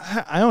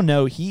 I don't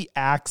know, he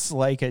acts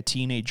like a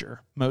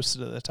teenager most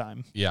of the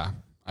time. Yeah,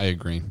 I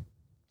agree.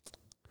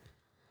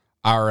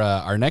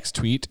 Our next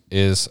tweet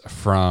is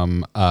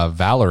from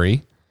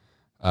Valerie.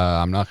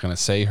 I'm not going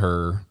to say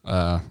her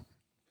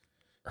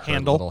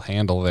little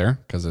handle there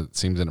because it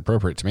seems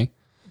inappropriate to me.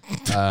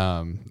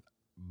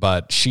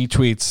 But she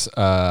tweets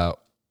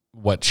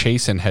what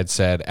Chasen had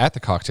said at the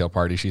cocktail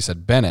party. She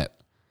said, Bennett,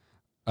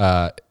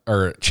 or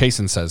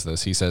Chasen says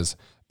this. He says,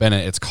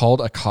 Bennett, it's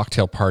called a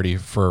cocktail party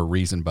for a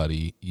reason,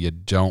 buddy. You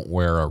don't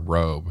wear a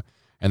robe.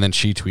 And then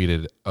she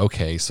tweeted,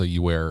 okay, so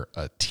you wear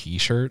a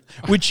T-shirt?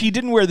 Which he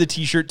didn't wear the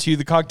T-shirt to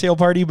the cocktail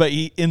party, but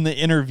in the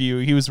interview,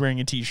 he was wearing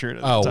a T-shirt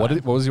at the time.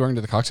 What was he wearing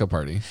to the cocktail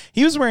party?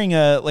 He was wearing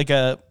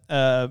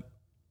I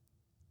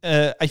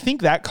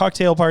think that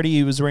cocktail party,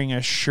 he was wearing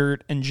a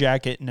shirt and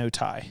jacket, no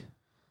tie.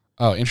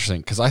 Oh,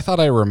 interesting. Because I thought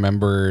I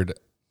remembered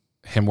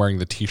him wearing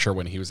the T-shirt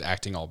when he was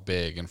acting all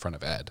big in front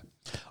of Ed.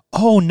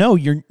 Oh no,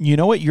 you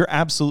know what? You're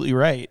absolutely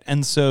right.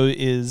 And so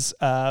is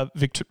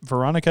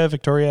Veronica,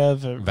 Victoria,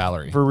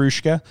 Valerie,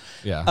 Verushka.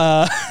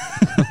 Yeah.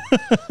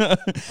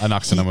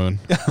 Anaxinamoon.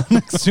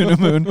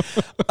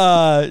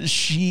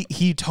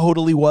 He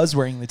totally was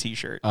wearing the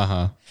T-shirt.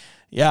 Uh-huh.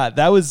 Yeah,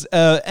 that was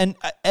and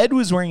Ed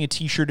was wearing a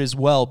T-shirt as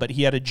well, but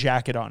he had a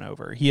jacket on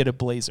over. He had a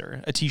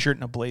blazer, a T-shirt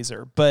and a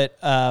blazer. But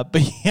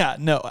yeah,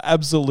 no,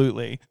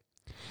 absolutely.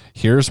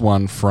 Here's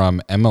one from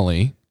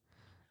Emily.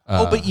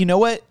 But you know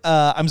what?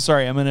 I'm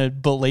sorry. I'm going to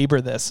belabor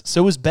this.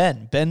 So was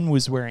Ben. Ben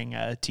was wearing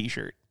a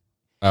T-shirt.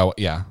 Oh,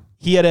 yeah.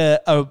 He had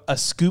a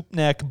scoop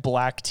neck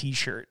black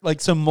T-shirt.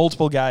 So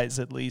multiple guys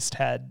at least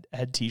had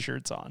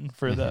T-shirts on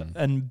for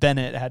and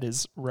Bennett had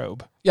his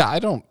robe. Yeah,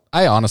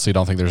 I honestly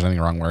don't think there's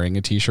anything wrong wearing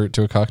a T-shirt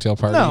to a cocktail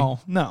party.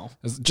 No.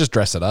 Just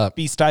dress it up.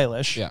 Be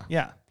stylish.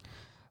 Yeah.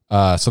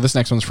 So this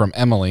next one's from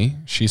Emily.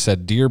 She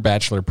said, Dear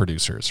Bachelor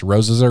producers,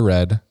 roses are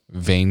red,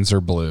 veins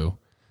are blue.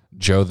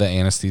 Joe, the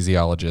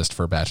anesthesiologist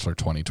for Bachelor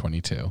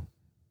 2022.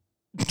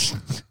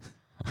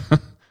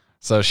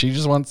 So she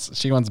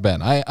wants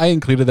Ben. I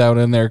included that one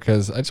in there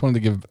because I just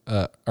wanted to give,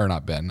 or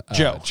not Ben,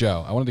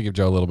 Joe. I wanted to give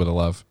Joe a little bit of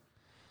love.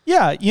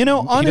 Yeah,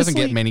 honestly, he doesn't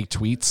get many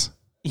tweets.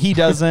 He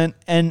doesn't.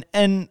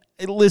 and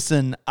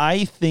listen,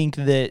 I think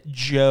that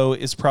Joe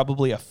is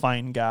probably a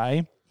fine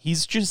guy.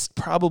 He's just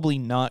probably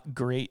not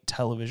great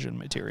television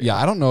material. Yeah,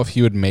 I don't know if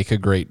he would make a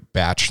great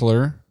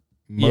Bachelor.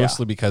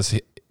 Mostly because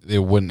it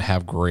wouldn't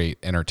have great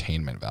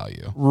entertainment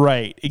value.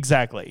 Right,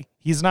 exactly.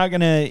 He's not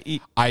going to...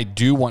 I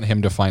do want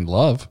him to find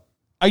love.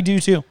 I do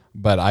too.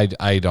 But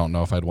I don't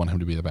know if I'd want him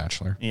to be the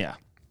Bachelor. Yeah.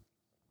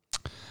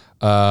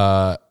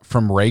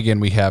 From Reagan,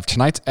 we have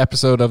tonight's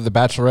episode of The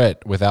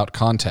Bachelorette without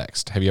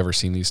context. Have you ever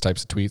seen these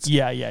types of tweets?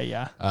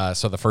 Yeah.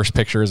 So the first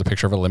picture is a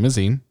picture of a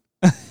limousine.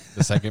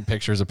 The second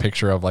picture is a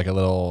picture of like a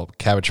little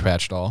Cabbage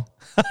Patch doll.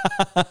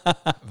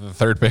 The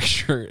third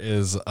picture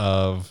is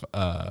of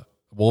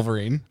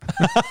Wolverine.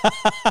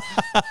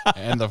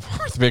 And the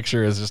fourth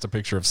picture is just a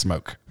picture of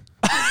smoke.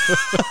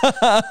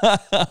 I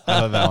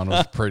thought that one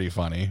was pretty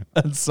funny.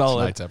 That's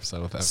solid. Tonight's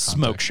episode with that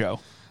Smoke show.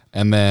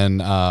 And then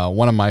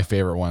one of my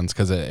favorite ones,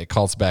 because it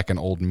calls back an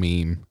old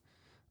meme,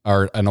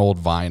 or an old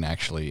Vine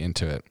actually,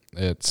 into it.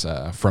 It's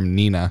from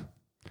Nina.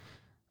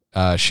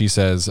 She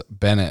says,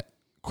 Bennett,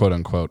 quote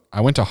unquote,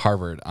 I went to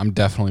Harvard. I'm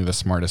definitely the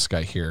smartest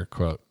guy here,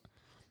 quote.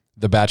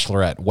 The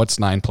Bachelorette, what's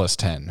 9 plus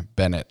 10?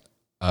 Bennett,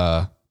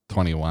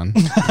 21.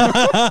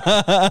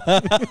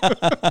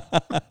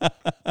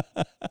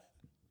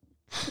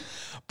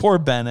 Poor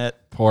Bennett.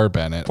 Poor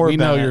Bennett. We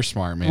know you're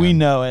smart, man. We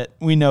know it.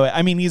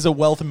 I mean, he's a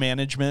wealth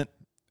management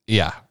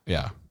yeah.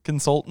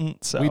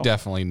 consultant. So we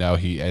definitely know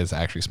he is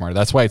actually smart.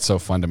 That's why it's so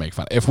fun to make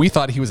fun. If we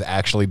thought he was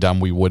actually dumb,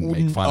 we wouldn't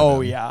make fun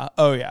of him.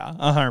 Oh yeah.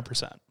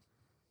 100%.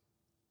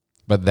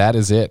 But that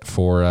is it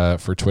for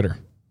Twitter.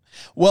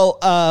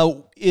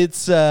 Well,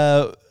 it's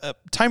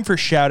time for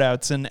shout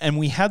outs, and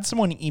we had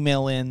someone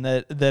email in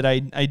that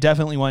I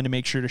definitely wanted to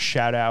make sure to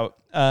shout out.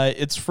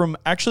 It's from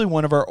actually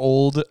one of our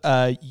old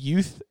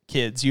youth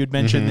kids. You had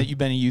mentioned that you've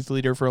been a youth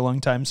leader for a long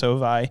time, so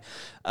have I.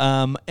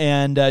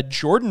 And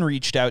Jordan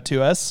reached out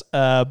to us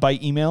by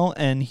email,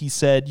 and he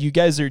said, you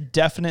guys are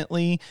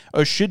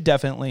should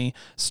definitely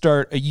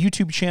start a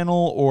YouTube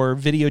channel or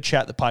video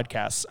chat the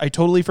podcast. I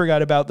totally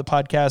forgot about the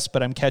podcast,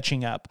 but I'm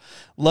catching up.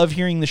 Love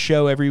hearing the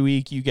show every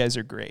week. You guys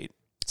are great.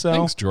 So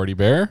thanks, Jordy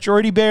Bear.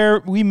 Jordy Bear,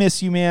 we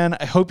miss you, man.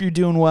 I hope you're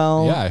doing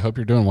well. Yeah, I hope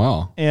you're doing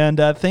well. And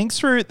thanks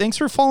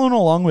for following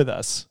along with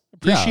us.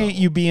 Appreciate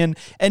you being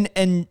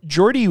and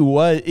Jordy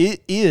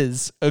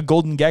is a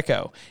golden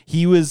gecko.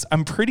 He was,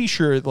 I'm pretty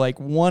sure, like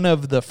one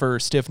of the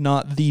first, if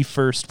not the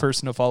first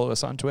person to follow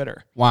us on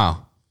Twitter.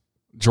 Wow.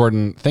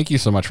 Jordan, thank you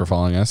so much for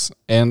following us,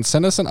 and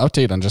send us an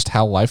update on just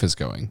how life is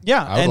going.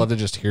 Yeah. I would love to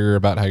just hear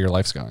about how your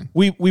life's going.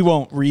 We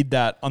won't read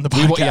that on the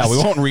podcast. We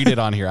won't read it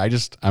on here.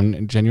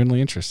 I'm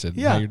genuinely interested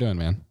in how you're doing,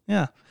 man.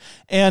 Yeah.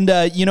 And,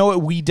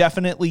 we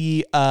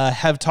definitely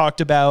have talked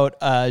about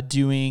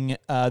doing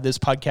this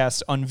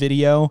podcast on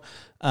video.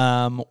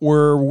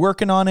 We're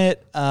working on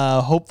it.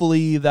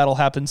 Hopefully that'll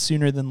happen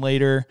sooner than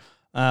later.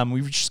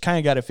 We've just kind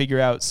of got to figure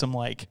out some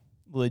like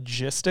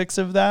logistics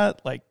of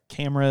that, like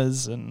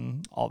cameras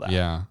and all that.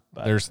 Yeah.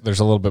 But there's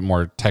a little bit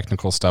more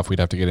technical stuff we'd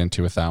have to get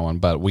into with that one,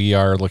 but we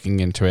are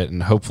looking into it,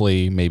 and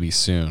hopefully very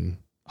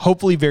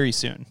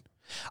soon.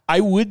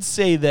 I would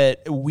say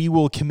that we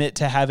will commit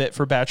to have it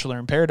for Bachelor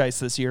in Paradise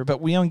this year,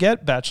 but we don't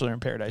get Bachelor in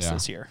Paradise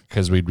this year.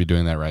 Because we'd be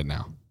doing that right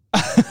now.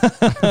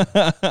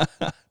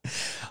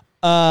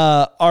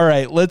 All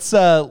right, let's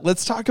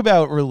talk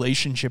about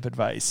relationship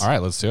advice. All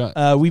right, let's do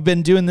it. We've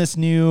been doing this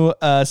new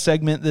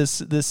segment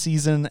this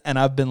season, and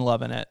I've been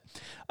loving it.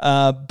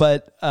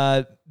 But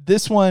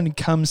this one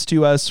comes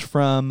to us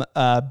from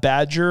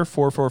Badger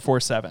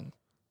 4447.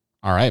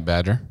 All right,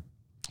 Badger.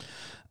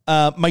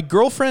 My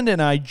girlfriend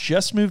and I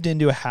just moved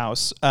into a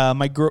house.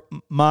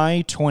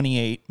 My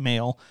 28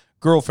 male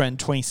girlfriend,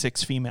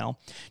 26 female,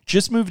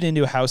 just moved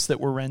into a house that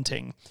we're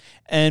renting,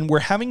 and we're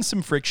having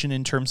some friction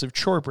in terms of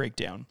chore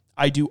breakdown.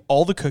 I do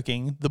all the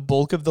cooking, the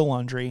bulk of the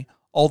laundry,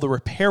 all the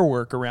repair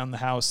work around the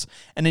house,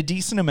 and a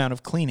decent amount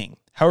of cleaning.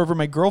 However,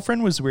 my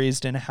girlfriend was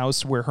raised in a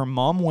house where her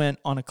mom went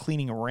on a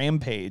cleaning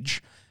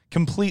rampage,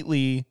 complete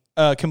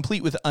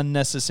with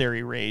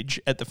unnecessary rage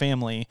at the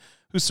family,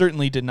 who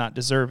certainly did not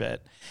deserve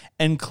it,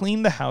 and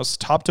cleaned the house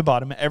top to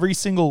bottom every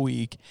single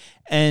week,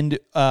 and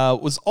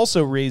was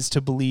also raised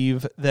to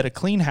believe that a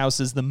clean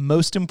house is the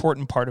most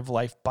important part of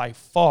life by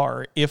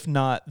far, if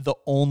not the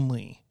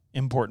only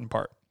important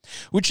part.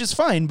 Which is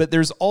fine, but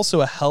there's also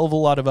a hell of a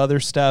lot of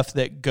other stuff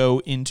that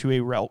go into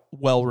a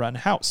well-run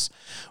house.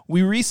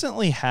 We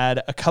recently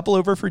had a couple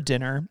over for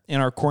dinner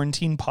in our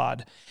quarantine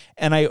pod,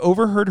 and I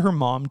overheard her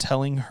mom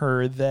telling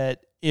her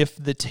that if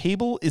the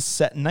table is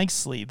set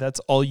nicely, that's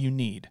all you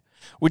need.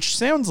 Which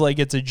sounds like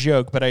it's a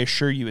joke, but I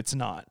assure you it's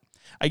not.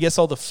 I guess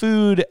all the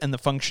food and the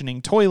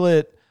functioning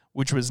toilet,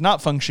 which was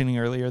not functioning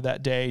earlier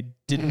that day,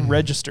 didn't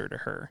register to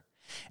her.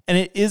 And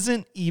it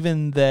isn't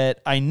even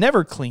that I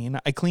never clean.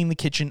 I clean the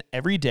kitchen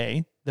every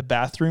day, the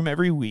bathroom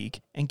every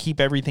week, and keep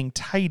everything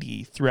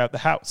tidy throughout the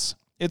house.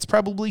 It's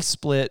probably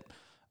split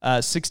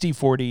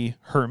 60-40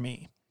 her,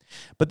 me.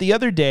 But the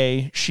other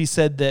day, she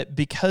said that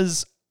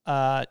because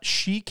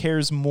she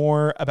cares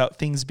more about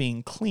things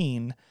being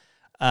clean,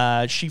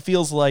 she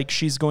feels like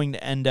she's going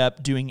to end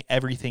up doing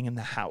everything in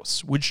the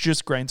house, which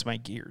just grinds my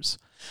gears.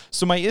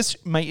 So my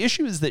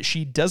issue is that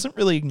she doesn't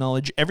really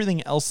acknowledge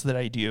everything else that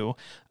I do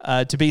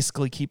to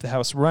basically keep the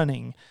house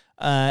running.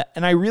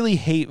 And I really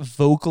hate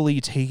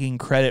vocally taking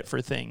credit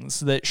for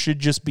things that should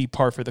just be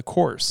par for the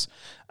course.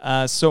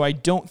 So I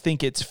don't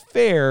think it's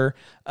fair,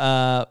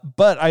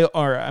 but I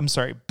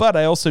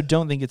also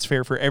don't think it's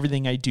fair for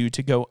everything I do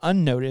to go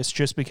unnoticed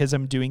just because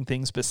I'm doing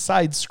things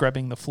besides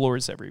scrubbing the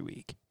floors every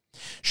week.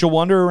 She'll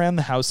wander around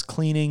the house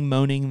cleaning,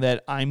 moaning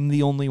that I'm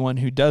the only one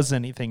who does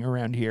anything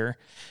around here.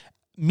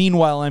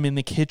 Meanwhile, I'm in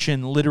the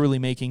kitchen literally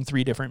making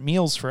 3 different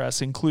meals for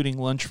us, including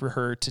lunch for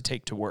her to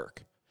take to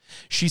work.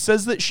 She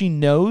says that she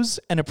knows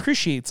and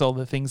appreciates all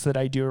the things that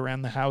I do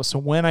around the house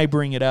when I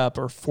bring it up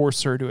or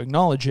force her to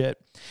acknowledge it.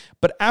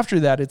 But after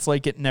that, it's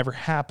like it never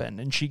happened,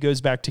 and she goes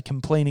back to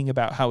complaining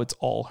about how it's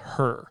all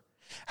her.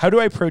 How do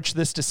I approach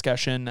this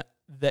discussion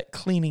that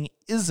cleaning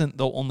isn't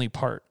the only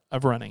part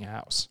of running a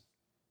house?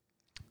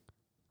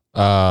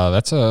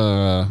 That's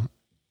a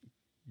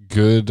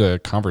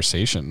good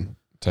conversation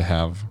to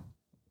have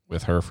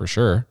with her for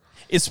sure.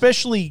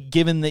 Especially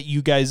given that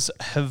you guys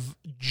have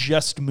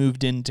just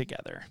moved in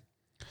together.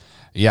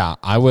 Yeah,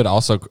 I would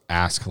also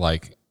ask,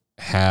 like,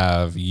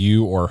 have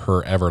you or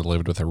her ever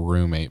lived with a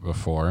roommate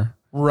before?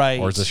 Right.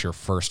 Or is this your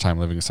first time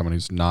living with someone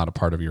who's not a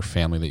part of your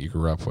family that you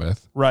grew up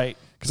with? Right.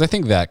 Because I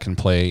think that can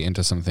play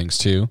into some things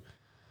too.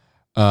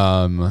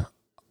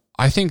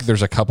 I think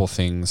there's a couple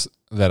things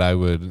that I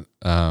would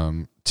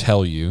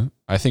tell you.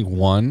 I think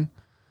one,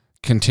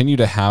 continue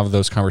to have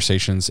those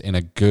conversations in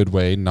a good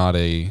way, not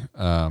a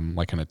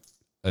like an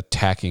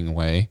attacking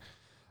way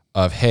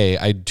of, hey,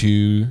 I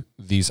do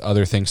these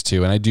other things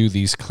too, and I do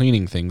these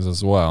cleaning things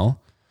as well.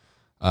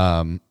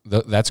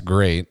 That's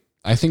great.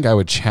 I think I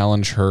would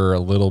challenge her a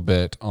little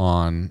bit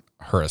on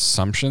her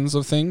assumptions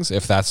of things,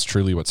 if that's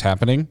truly what's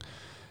happening.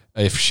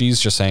 If she's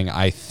just saying,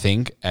 I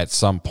think at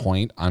some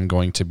point I'm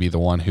going to be the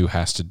one who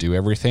has to do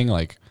everything,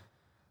 like,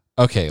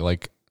 okay,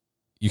 like,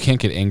 you can't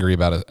get angry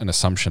about an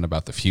assumption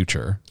about the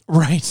future.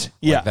 Right.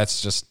 Yeah. Like,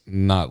 that's just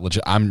not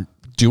legit. I'm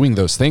doing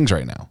those things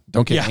right now.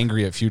 Don't get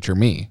angry at future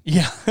me.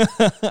 Yeah.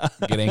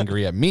 Get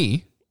angry at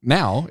me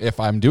now if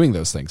I'm doing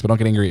those things, but don't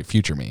get angry at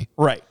future me.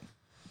 Right.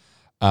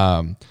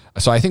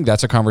 So I think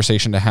that's a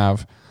conversation to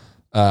have.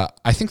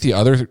 I think the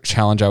other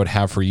challenge I would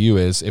have for you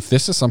is, if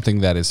this is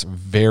something that is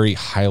very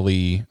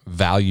highly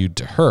valued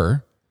to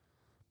her,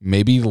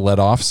 maybe let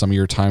off some of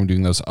your time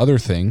doing those other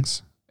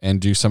things and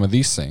do some of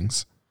these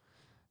things.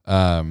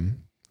 And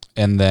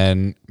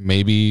then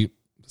maybe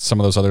some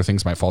of those other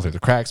things might fall through the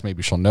cracks.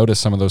 Maybe she'll notice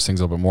some of those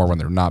things a little bit more when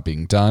they're not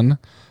being done,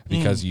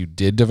 because you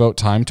did devote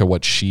time to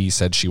what she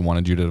said she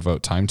wanted you to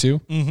devote time to.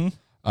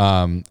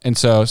 Mm-hmm. And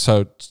so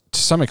to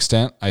some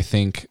extent, I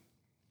think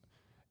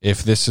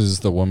if this is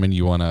the woman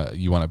you want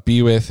to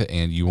be with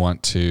and you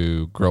want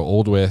to grow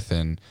old with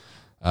and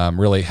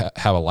really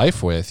have a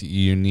life with,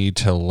 you need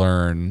to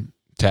learn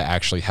to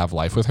actually have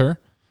life with her.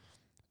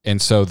 And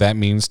so that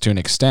means, to an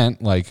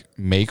extent, like,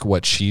 make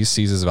what she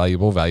sees as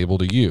valuable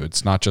to you.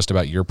 It's not just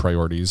about your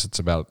priorities. It's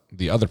about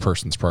the other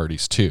person's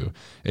priorities too.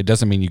 It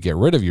doesn't mean you get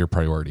rid of your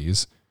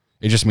priorities.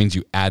 It just means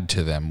you add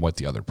to them what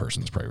the other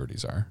person's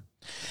priorities are.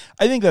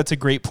 I think that's a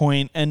great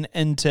point.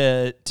 And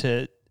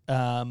to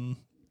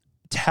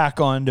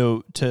tack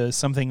on to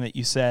something that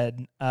you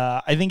said,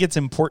 I think it's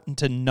important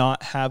to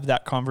not have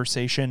that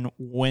conversation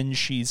when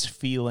she's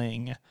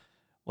feeling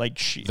like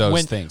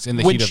things in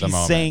the heat of the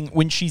moment.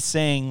 When she's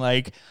saying,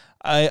 like,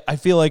 I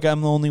feel like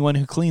I'm the only one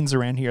who cleans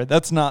around here.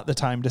 That's not the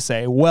time to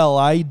say, well,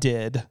 I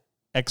did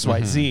X,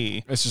 Y,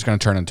 Z. It's just going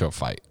to turn into a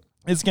fight.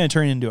 It's going to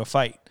turn into a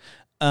fight.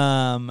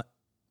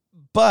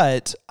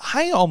 But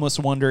I almost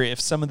wonder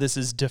if some of this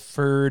is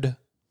deferred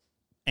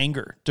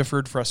anger,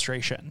 deferred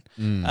frustration.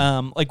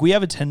 Like, we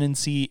have a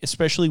tendency,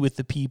 especially with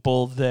the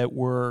people that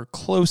we're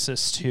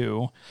closest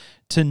to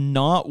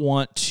not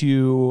want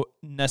to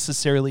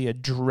necessarily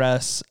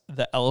address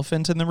the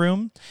elephant in the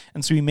room.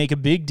 And so we make a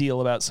big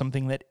deal about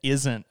something that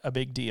isn't a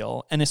big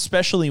deal. And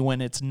especially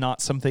when it's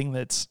not something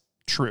that's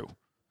true.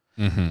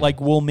 Mm-hmm.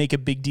 Like, we'll make a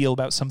big deal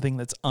about something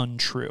that's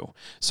untrue.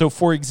 So,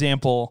 for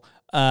example,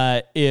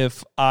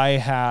 if I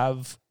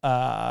have,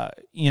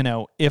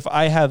 if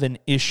I have an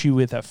issue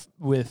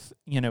with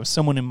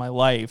someone in my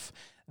life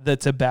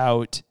that's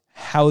about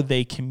how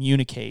they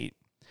communicate,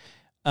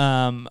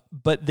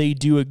 but they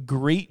do a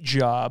great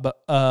job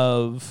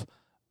of,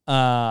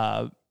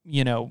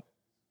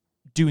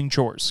 doing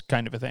chores,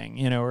 kind of a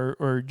thing,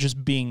 or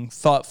just being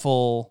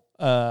thoughtful,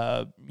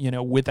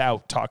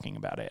 without talking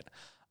about it.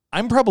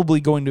 I'm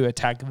probably going to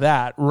attack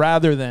that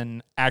rather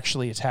than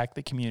actually attack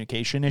the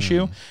communication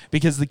issue,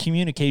 because the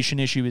communication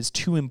issue is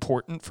too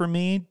important for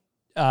me.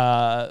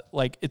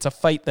 Like, it's a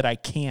fight that I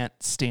can't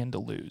stand to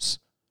lose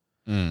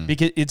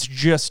because it's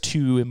just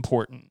too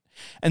important.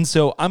 And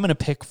so I'm going to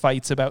pick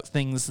fights about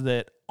things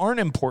that aren't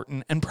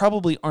important and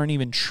probably aren't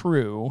even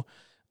true,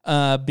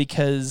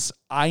 because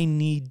I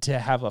need to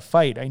have a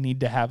fight. I need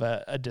to have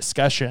a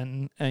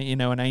discussion,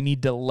 and I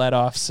need to let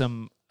off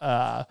some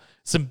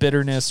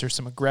bitterness or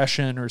some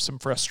aggression or some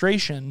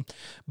frustration,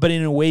 but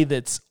in a way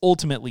that's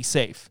ultimately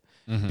safe.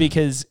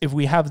 Because if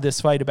we have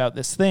this fight about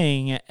this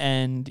thing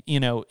and, you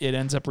know, it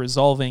ends up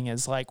resolving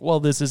as like, well,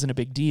 this isn't a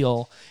big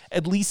deal,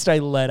 at least I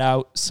let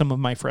out some of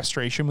my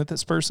frustration with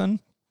this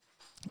person.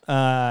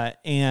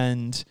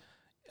 And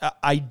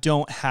I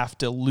don't have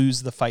to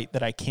lose the fight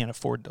that I can't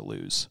afford to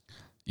lose.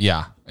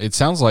 Yeah. It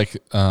sounds like,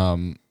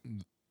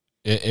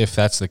 if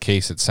that's the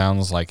case, it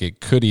sounds like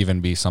it could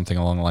even be something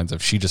along the lines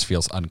of she just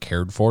feels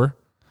uncared for.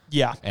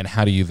 Yeah. And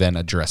how do you then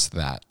address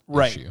that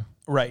issue?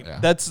 Right. Yeah.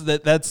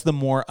 That's the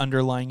more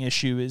underlying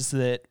issue is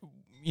that,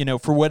 you know,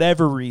 for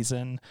whatever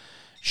reason,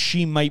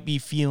 she might be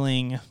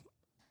feeling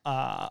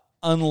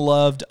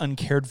unloved,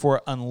 uncared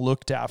for,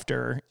 unlooked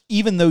after,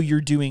 even though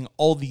you're doing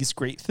all these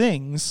great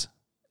things,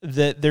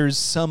 that there's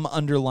some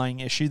underlying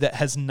issue that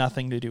has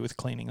nothing to do with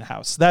cleaning the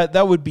house.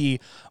 That would be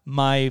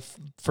my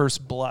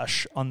first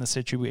blush on the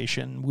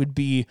situation, would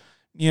be,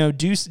 you know,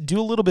 do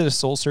a little bit of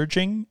soul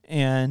searching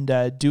and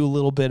do a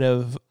little bit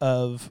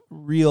of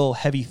real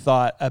heavy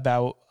thought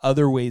about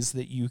other ways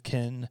that you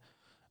can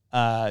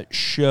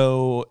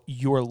show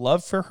your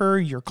love for her,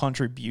 your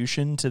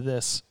contribution to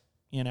this,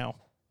 you know,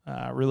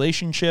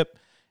 relationship,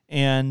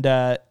 and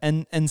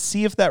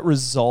see if that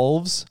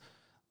resolves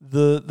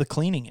the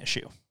cleaning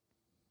issue.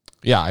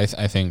 Yeah, I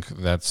think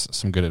that's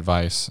some good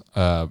advice.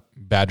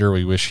 Badger,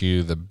 we wish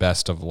you the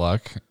best of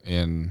luck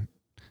it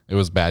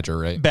was Badger,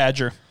 right?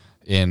 Badger.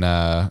 In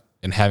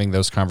having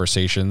those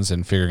conversations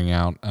and figuring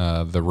out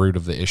the root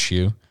of the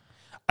issue.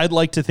 I'd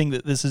like to think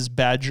that this is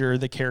Badger,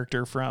 the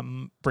character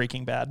from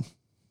Breaking Bad.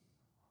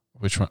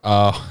 Which one?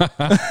 Oh,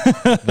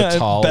 the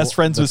tall, best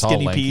friends with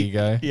Skinny lanky Pete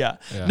guy. Yeah.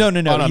 Yeah. No, Oh,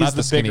 he's not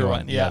the skinny bigger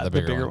one. Yeah, the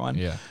bigger one.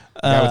 Yeah,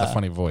 the guy with a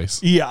funny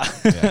voice. Yeah,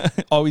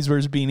 always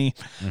wears a beanie.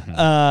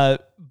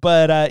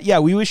 But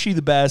we wish you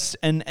the best,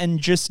 and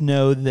just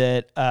know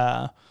that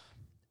the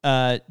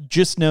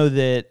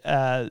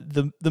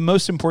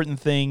most important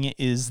thing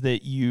is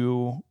that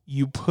you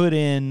put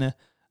in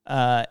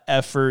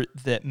effort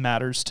that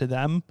matters to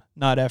them,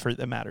 not effort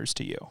that matters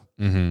to you.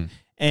 Mm-hmm.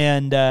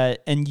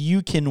 And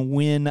you can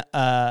win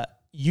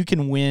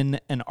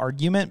an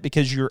argument,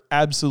 because you're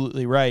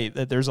absolutely right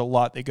that there's a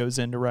lot that goes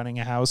into running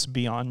a house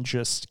beyond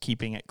just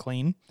keeping it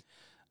clean.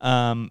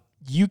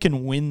 You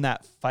can win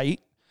that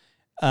fight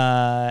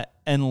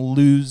and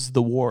lose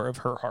the war of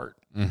her heart.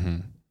 Mm-hmm.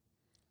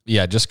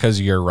 Yeah, just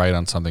because you're right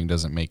on something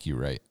doesn't make you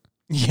right.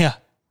 Yeah,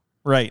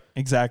 right,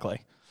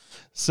 exactly.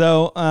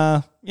 So,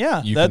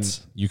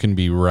 you can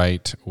be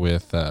right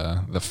with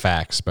the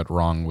facts, but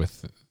wrong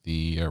with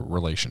the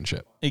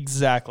relationship.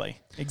 Exactly.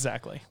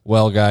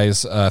 Well,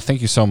 guys,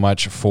 thank you so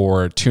much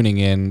for tuning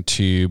in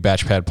to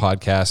Batchpad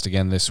Podcast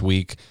again this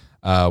week.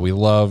 We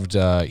loved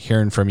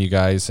hearing from you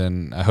guys,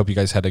 and I hope you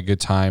guys had a good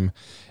time.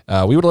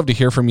 We would love to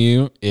hear from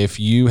you. If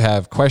you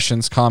have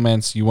questions,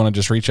 comments, you want to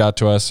just reach out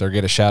to us or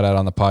get a shout out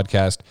on the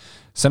podcast,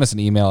 send us an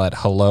email at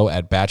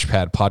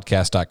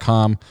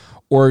hello@batchpadpodcast.com,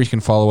 or you can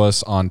follow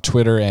us on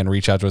Twitter and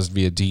reach out to us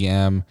via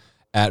DM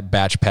at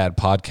Batchpad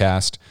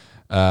Podcast.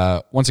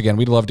 Once again,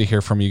 we'd love to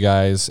hear from you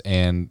guys,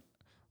 and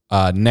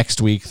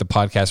next week the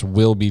podcast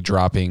will be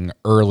dropping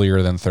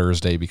earlier than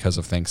Thursday because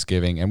of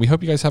Thanksgiving, and we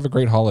hope you guys have a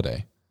great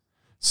holiday.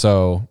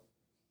 So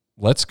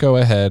let's go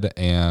ahead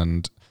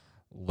and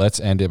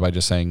let's end it by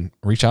just saying,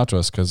 reach out to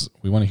us, because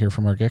we want to hear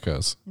from our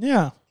geckos.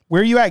 Yeah.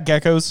 Where are you at,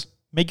 geckos?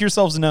 Make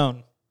yourselves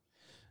known.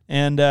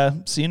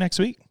 And see you next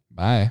week.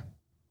 Bye.